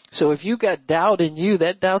 So if you got doubt in you,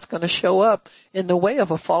 that doubt's going to show up in the way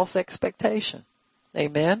of a false expectation.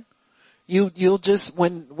 Amen. You'll just,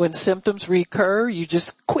 when symptoms recur, you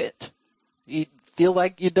just quit. You feel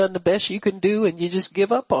like you've done the best you can do and you just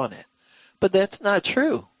give up on it. But that's not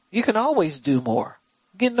true. You can always do more.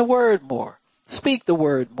 Get in the Word more. Speak the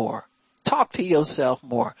Word more. Talk to yourself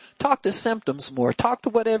more. Talk to symptoms more. Talk to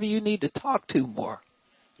whatever you need to talk to more.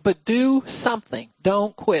 But do something.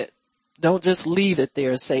 Don't quit. Don't just leave it there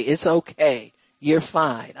and say, it's okay. You're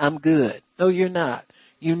fine. I'm good. No, you're not.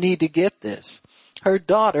 You need to get this. Her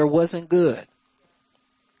daughter wasn't good.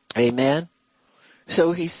 Amen.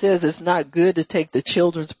 So he says it's not good to take the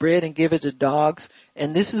children's bread and give it to dogs.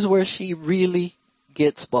 And this is where she really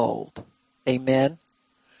gets bold. Amen.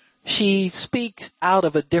 She speaks out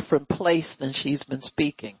of a different place than she's been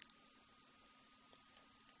speaking.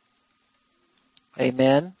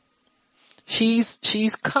 Amen.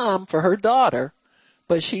 She's come for her daughter,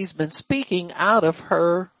 but she's been speaking out of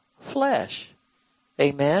her flesh.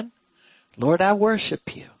 Amen. Lord, I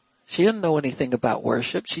worship you. She doesn't know anything about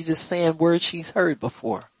worship. She's just saying words she's heard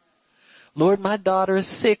before. Lord, my daughter is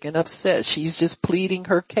sick and upset. She's just pleading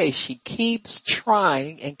her case. She keeps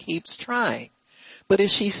trying and keeps trying. But if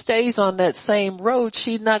she stays on that same road,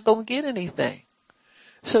 she's not going to get anything.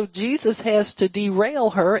 So Jesus has to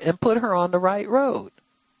derail her and put her on the right road.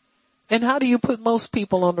 And how do you put most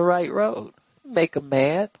people on the right road? Make them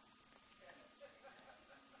mad.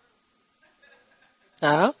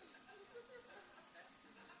 Huh?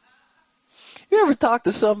 You ever talk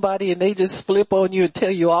to somebody and they just flip on you and tell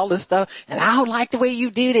you all this stuff, and I don't like the way you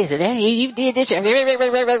do this, and hey, you did this,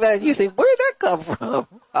 you think, where'd that come from?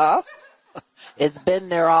 Huh? It's been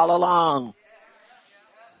there all along.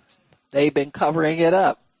 They've been covering it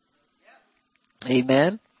up.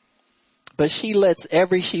 Amen. But she lets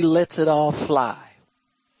it all fly.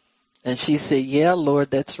 And she said, yeah, Lord,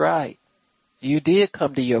 that's right. You did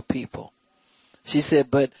come to your people. She said,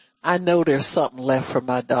 but I know there's something left for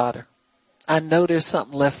my daughter. I know there's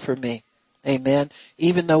something left for me. Amen.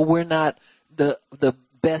 Even though we're not the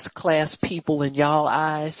best class people in y'all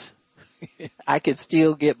eyes, I could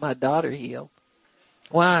still get my daughter healed.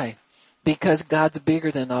 Why? Because God's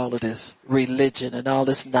bigger than all of this religion and all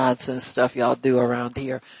this nonsense stuff y'all do around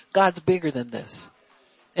here. God's bigger than this.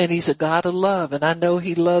 And He's a God of love. And I know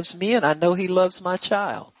He loves me and I know He loves my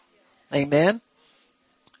child. Amen.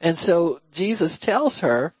 And so Jesus tells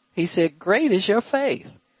her, He said, great is your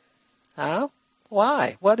faith. Huh?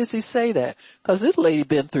 Why? Why does He say that? Because this lady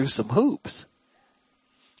been through some hoops.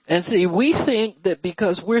 And see, we think that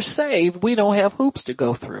because we're saved, we don't have hoops to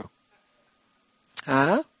go through.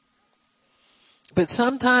 Huh? But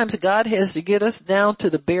sometimes God has to get us down to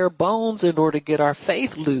the bare bones in order to get our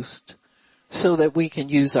faith loosed so that we can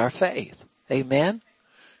use our faith. Amen.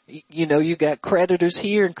 You know, you got creditors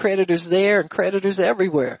here and creditors there and creditors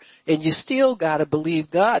everywhere. And you still got to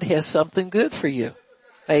believe God has something good for you.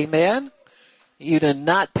 Amen. You done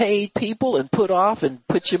not paid people and put off and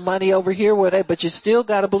put your money over here, whatever, but you still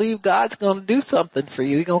got to believe God's going to do something for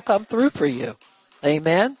you. He's going to come through for you.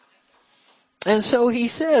 Amen. And so he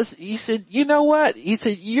said, you know what? He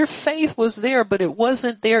said, your faith was there, but it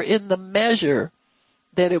wasn't there in the measure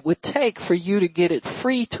that it would take for you to get it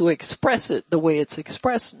free to express it the way it's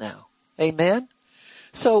expressed now. Amen.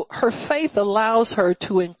 So her faith allows her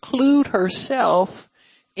to include herself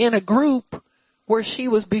in a group where she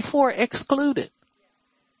was before excluded.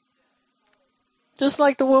 Just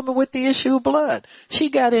like the woman with the issue of blood. She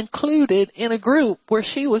got included in a group where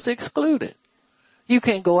she was excluded. You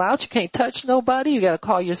can't go out, you can't touch nobody, you gotta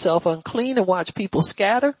call yourself unclean and watch people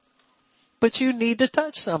scatter. But you need to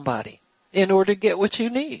touch somebody in order to get what you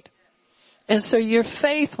need. And so your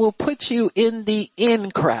faith will put you in the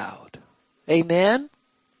in crowd. Amen?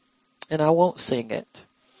 And I won't sing it.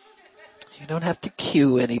 You don't have to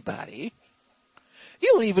cue anybody.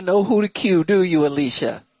 You don't even know who to cue, do you,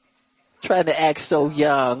 Alicia? Trying to act so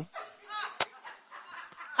young.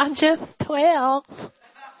 I'm just 12.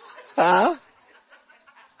 Huh?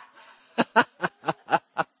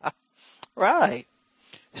 Right.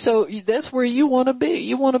 So that's where you want to be.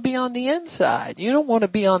 You want to be on the inside. You don't want to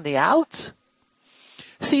be on the outs.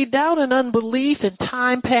 See, doubt and unbelief and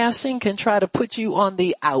time passing can try to put you on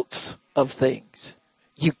the outs of things.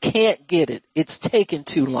 You can't get it. It's taken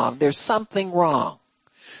too long. There's something wrong.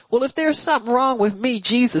 Well, if there's something wrong with me,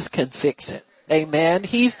 Jesus can fix it. Amen.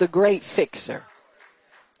 He's the great fixer.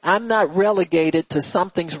 I'm not relegated to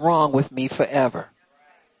something's wrong with me forever,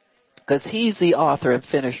 because he's the author and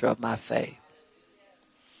finisher of my faith.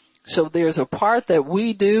 So there's a part that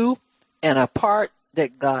we do and a part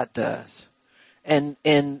that God does. And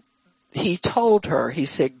he told her, he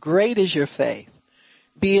said, great is your faith.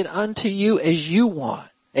 Be it unto you as you want.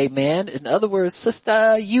 Amen. In other words,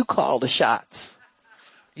 sister, you call the shots.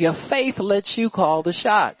 Your faith lets you call the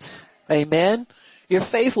shots. Amen. Your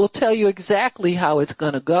faith will tell you exactly how it's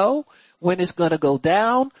going to go, when it's going to go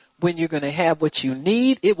down, when you're going to have what you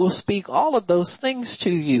need. It will speak all of those things to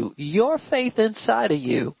you. Your faith inside of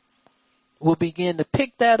you will begin to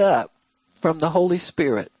pick that up from the Holy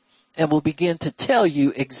Spirit and will begin to tell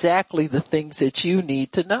you exactly the things that you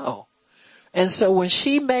need to know. And so when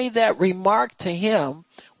she made that remark to him,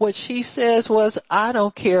 what she says was, I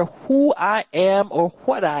don't care who I am or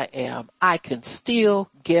what I am, I can still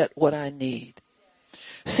get what I need.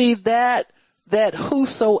 See, that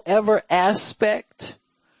whosoever aspect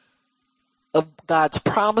of God's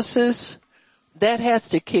promises, that has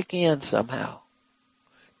to kick in somehow.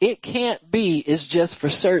 It can't be it's just for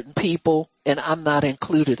certain people and I'm not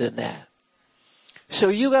included in that. So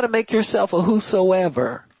you got to make yourself a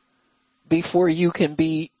whosoever before you can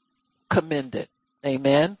be commended.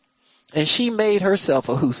 Amen. And she made herself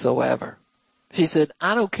a whosoever. She said,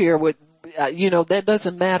 I don't care what, that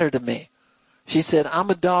doesn't matter to me. She said, I'm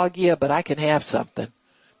a dog, yeah, but I can have something.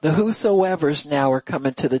 The whosoevers now are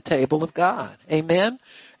coming to the table of God. Amen.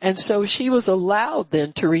 And so she was allowed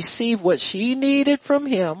then to receive what she needed from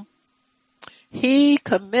him. He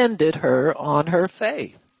commended her on her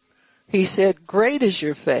faith. He said, great is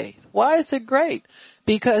your faith. Why is it great?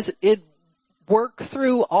 Because it worked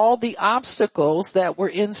through all the obstacles that were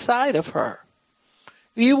inside of her.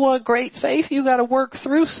 You want great faith, you got to work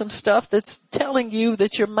through some stuff that's telling you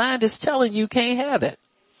that your mind is telling you can't have it.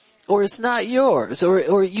 Or it's not yours,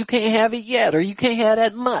 or you can't have it yet, or you can't have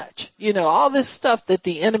that much. All this stuff that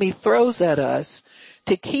the enemy throws at us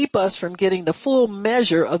to keep us from getting the full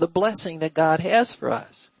measure of the blessing that God has for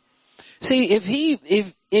us. See, if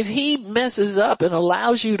he messes up and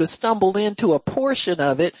allows you to stumble into a portion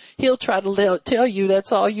of it, he'll try to tell you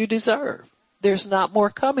that's all you deserve. There's not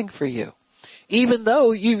more coming for you. Even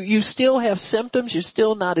though you still have symptoms, you're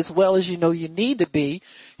still not as well as you know you need to be.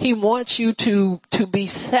 He wants you to be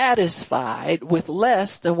satisfied with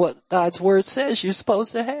less than what God's word says you're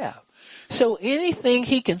supposed to have. So anything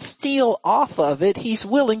he can steal off of it, he's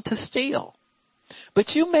willing to steal.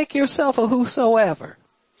 But you make yourself a whosoever.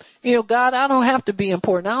 God, I don't have to be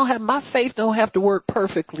important. My faith don't have to work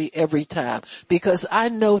perfectly every time, because I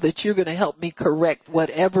know that you're going to help me correct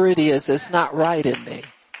whatever it is that's not right in me.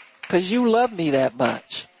 Because you love me that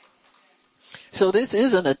much. So this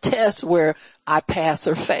isn't a test where I pass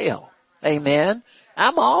or fail. Amen.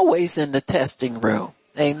 I'm always in the testing room.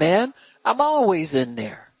 Amen. I'm always in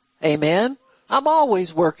there. Amen. I'm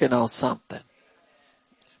always working on something.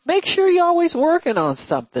 Make sure you're always working on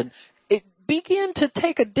something. Begin to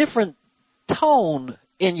take a different tone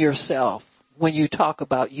in yourself when you talk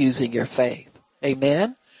about using your faith.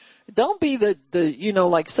 Amen. Don't be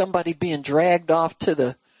like somebody being dragged off to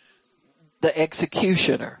the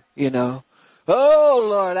executioner, Oh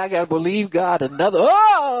Lord, I gotta believe God another.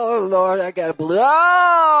 Oh Lord, I gotta believe.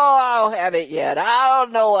 Oh, I don't have it yet. I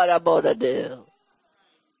don't know what I'm gonna do.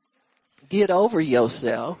 Get over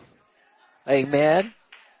yourself. Amen.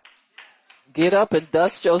 Get up and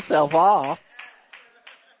dust yourself off.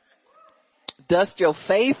 Dust your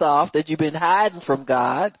faith off that you've been hiding from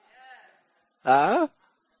God.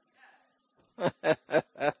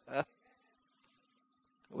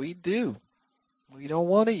 We do. We don't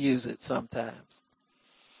want to use it sometimes.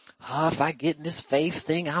 Oh, if I get in this faith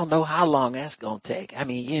thing, I don't know how long that's going to take. I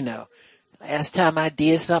mean, last time I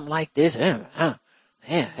did something like this, man,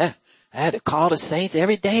 I had to call the saints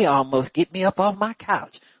every day almost, get me up off my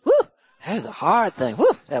couch. Woo! That was a hard thing.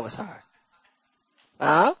 Woo! That was hard.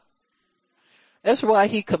 That's why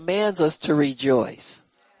he commands us to rejoice.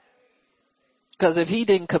 Because if he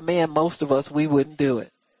didn't command most of us, we wouldn't do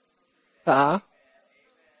it.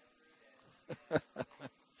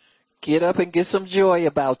 Get up and get some joy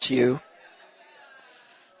about you.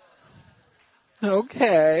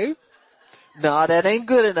 Okay. No, that ain't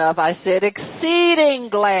good enough. I said exceeding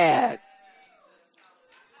glad.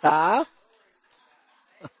 I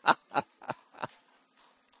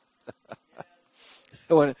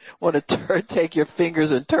want to take your fingers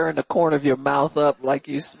and turn the corner of your mouth up like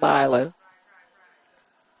you smiling.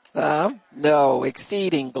 No,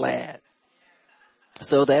 exceeding glad.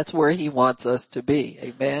 So that's where he wants us to be.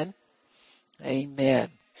 Amen. Amen.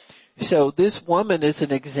 So this woman is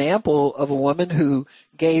an example of a woman who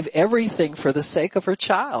gave everything for the sake of her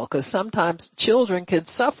child, because sometimes children can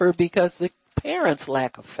suffer because the parents'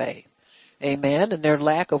 lack of faith. Amen. And their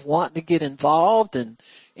lack of wanting to get involved and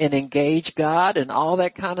engage God and all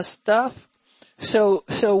that kind of stuff. So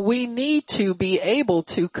we need to be able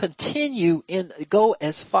to continue go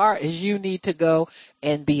as far as you need to go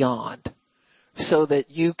and beyond, so that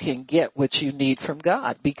you can get what you need from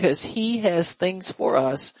God, because he has things for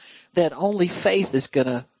us that only faith is going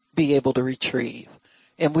to be able to retrieve.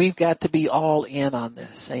 And we've got to be all in on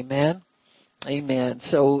this. Amen. Amen.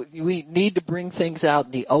 So we need to bring things out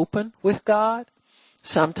in the open with God.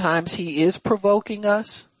 Sometimes he is provoking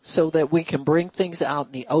us so that we can bring things out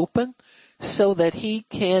in the open so that he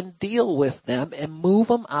can deal with them and move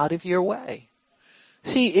them out of your way.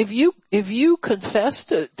 See, if you confess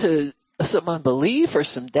to some unbelief or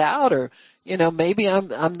some doubt, or, maybe I'm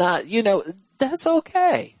not, that's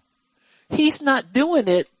okay. He's not doing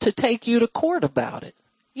it to take you to court about it.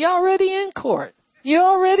 You're already in court. You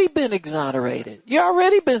already been exonerated. You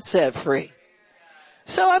already been set free.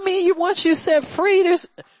 So, once you're set free,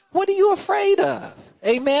 what are you afraid of?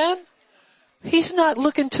 Amen? He's not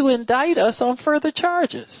looking to indict us on further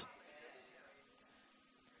charges.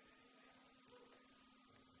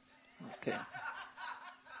 Okay.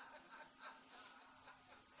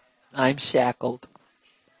 I'm shackled.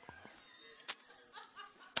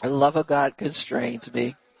 The love of God constrains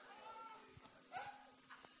me.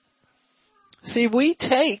 See, we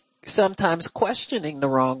take sometimes questioning the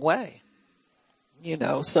wrong way.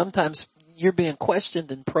 Sometimes you're being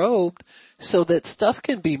questioned and probed so that stuff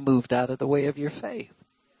can be moved out of the way of your faith.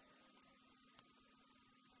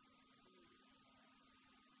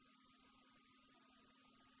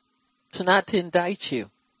 It's not to indict you.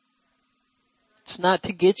 It's not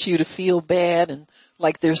to get you to feel bad and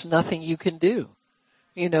like there's nothing you can do.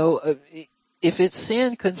 If it's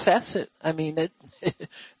sin, confess it.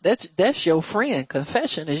 That's your friend.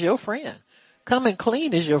 Confession is your friend. Coming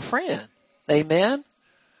clean is your friend. Amen.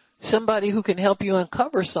 Somebody who can help you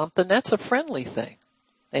uncover something, that's a friendly thing.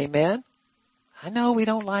 Amen. I know we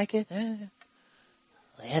don't like it. Well,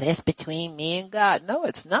 that's between me and God. No,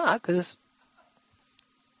 it's not, because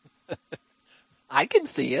I can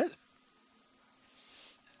see it.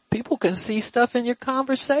 People can see stuff in your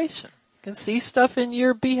conversation, can see stuff in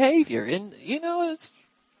your behavior. And, it's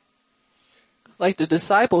like the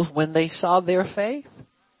disciples, when they saw their faith,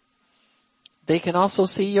 they can also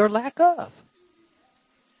see your lack of.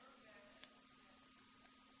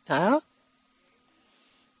 I'd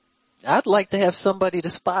like to have somebody to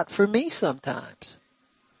spot for me sometimes.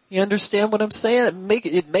 You understand what I'm saying?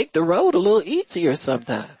 It make the road a little easier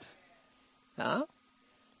sometimes.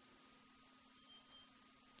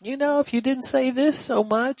 If you didn't say this so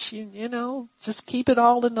much, just keep it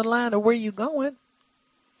all in the line of where you're going.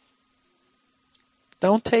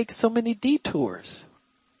 Don't take so many detours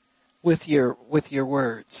with your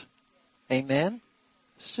words. Amen.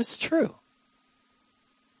 It's just true.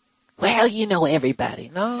 Well, everybody.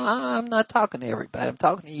 No, I'm not talking to everybody. I'm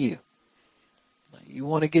talking to you. You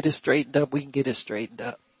want to get it straightened up, we can get it straightened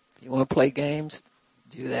up. You want to play games?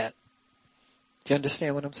 Do that. Do you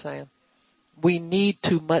understand what I'm saying? We need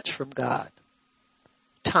too much from God.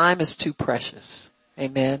 Time is too precious.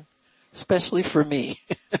 Amen. Especially for me.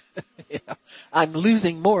 I'm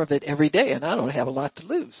losing more of it every day, and I don't have a lot to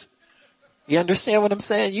lose. You understand what I'm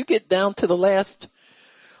saying? You get down to the last,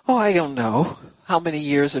 I don't know how many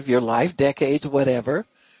years of your life, decades, whatever.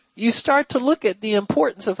 You start to look at the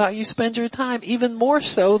importance of how you spend your time even more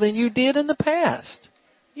so than you did in the past.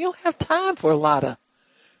 You don't have time for a lot of,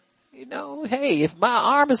 hey, if my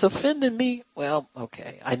arm is offending me, well,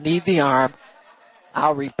 okay, I need the arm.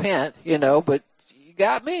 I'll repent, but you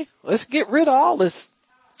got me? Let's get rid of all this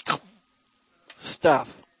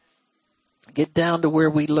stuff. Get down to where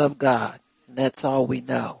we love God. And that's all we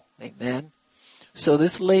know. Amen. So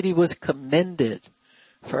this lady was commended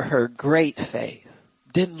for her great faith.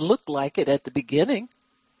 Didn't look like it at the beginning.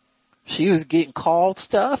 She was getting called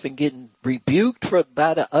stuff and getting rebuked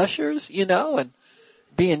by the ushers, and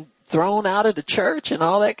being thrown out of the church and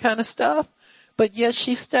all that kind of stuff. But yet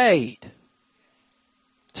she stayed.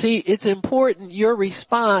 See, it's important your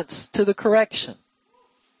response to the correction.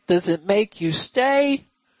 Does it make you stay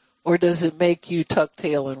or does it make you tuck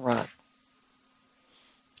tail and run?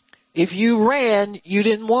 If you ran, you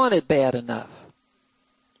didn't want it bad enough.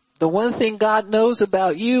 The one thing God knows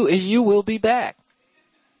about you is you will be back.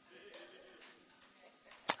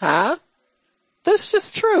 Huh? That's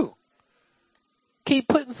just true. Keep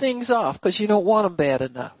putting things off because you don't want them bad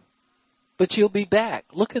enough. But you'll be back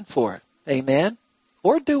looking for it. Amen?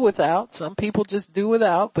 Or do without. Some people just do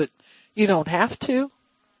without, but you don't have to.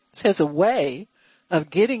 It has a way of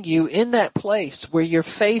getting you in that place where your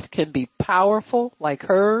faith can be powerful like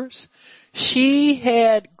hers. She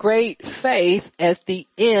had great faith at the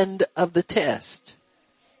end of the test.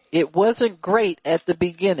 It wasn't great at the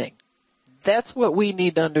beginning. That's what we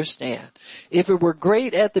need to understand. If it were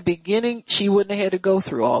great at the beginning, she wouldn't have had to go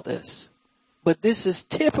through all this. But this is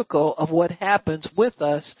typical of what happens with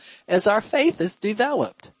us as our faith is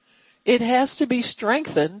developed. It has to be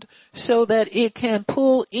strengthened so that it can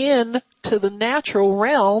pull in to the natural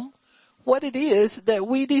realm what it is that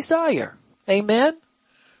we desire. Amen?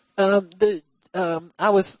 I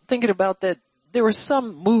was thinking about that. There were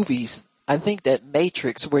some movies, I think that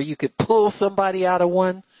Matrix, where you could pull somebody out of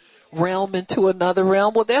one realm into another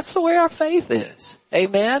realm. Well, that's the way our faith is.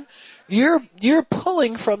 Amen? You're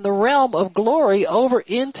pulling from the realm of glory over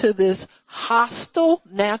into this hostile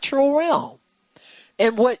natural realm.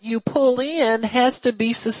 And what you pull in has to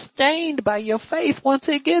be sustained by your faith once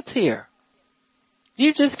it gets here.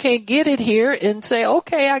 You just can't get it here and say,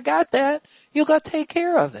 okay, I got that. You got to take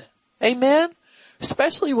care of it. Amen?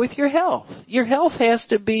 Especially with your health. Your health has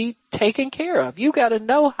to be taken care of. You got to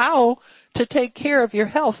know how to take care of your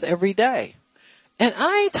health every day. And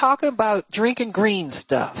I ain't talking about drinking green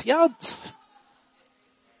stuff. Y'all,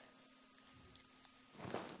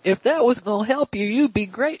 if that was going to help you, you'd be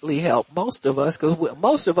greatly helped. Most of us, because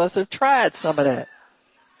most of us have tried some of that.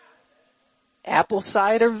 Apple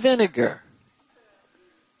cider vinegar.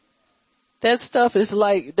 That stuff is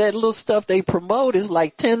like, that little stuff they promote is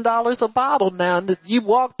like $10 a bottle now. And you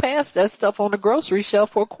walk past that stuff on the grocery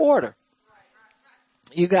shelf for $1.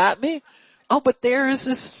 You got me? Oh, but there is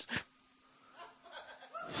this,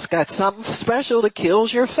 it's got something special that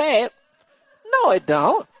kills your fat. No, it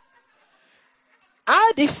don't.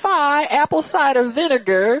 I defy apple cider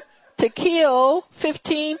vinegar to kill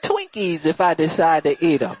 15 Twinkies if I decide to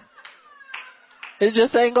eat them. It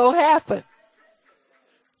just ain't gonna happen.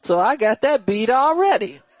 So I got that beat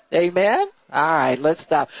already. Amen? All right, let's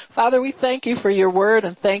stop. Father, we thank you for your word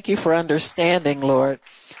and thank you for understanding, Lord.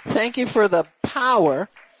 Thank you for the power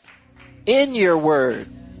in your word.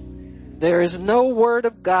 There is no word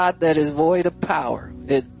of God that is void of power.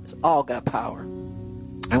 It's all got power.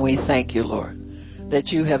 And we thank you, Lord,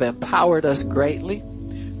 that you have empowered us greatly.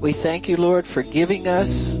 We thank you, Lord, for giving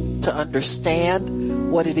us to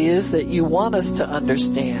understand what it is that you want us to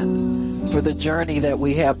understand for the journey that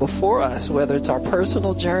we have before us, whether it's our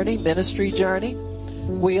personal journey, ministry journey.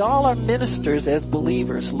 We all are ministers as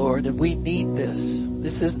believers, Lord, and we need this.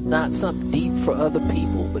 This is not something deep for other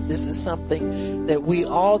people, but this is something that we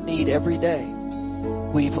all need every day.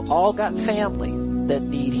 We've all got family that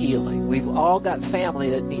need healing. We've all got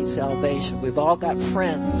family that need salvation. We've all got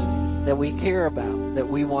friends that we care about, that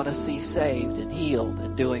we want to see saved and healed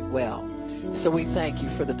and doing well. So we thank you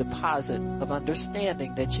for the deposit of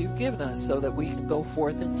understanding that you've given us so that we can go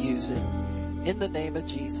forth and use it. In the name of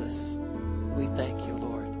Jesus, we thank you,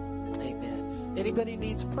 Lord. Amen. Anybody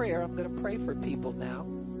needs prayer, I'm going to pray for people now.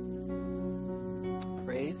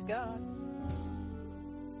 Praise God.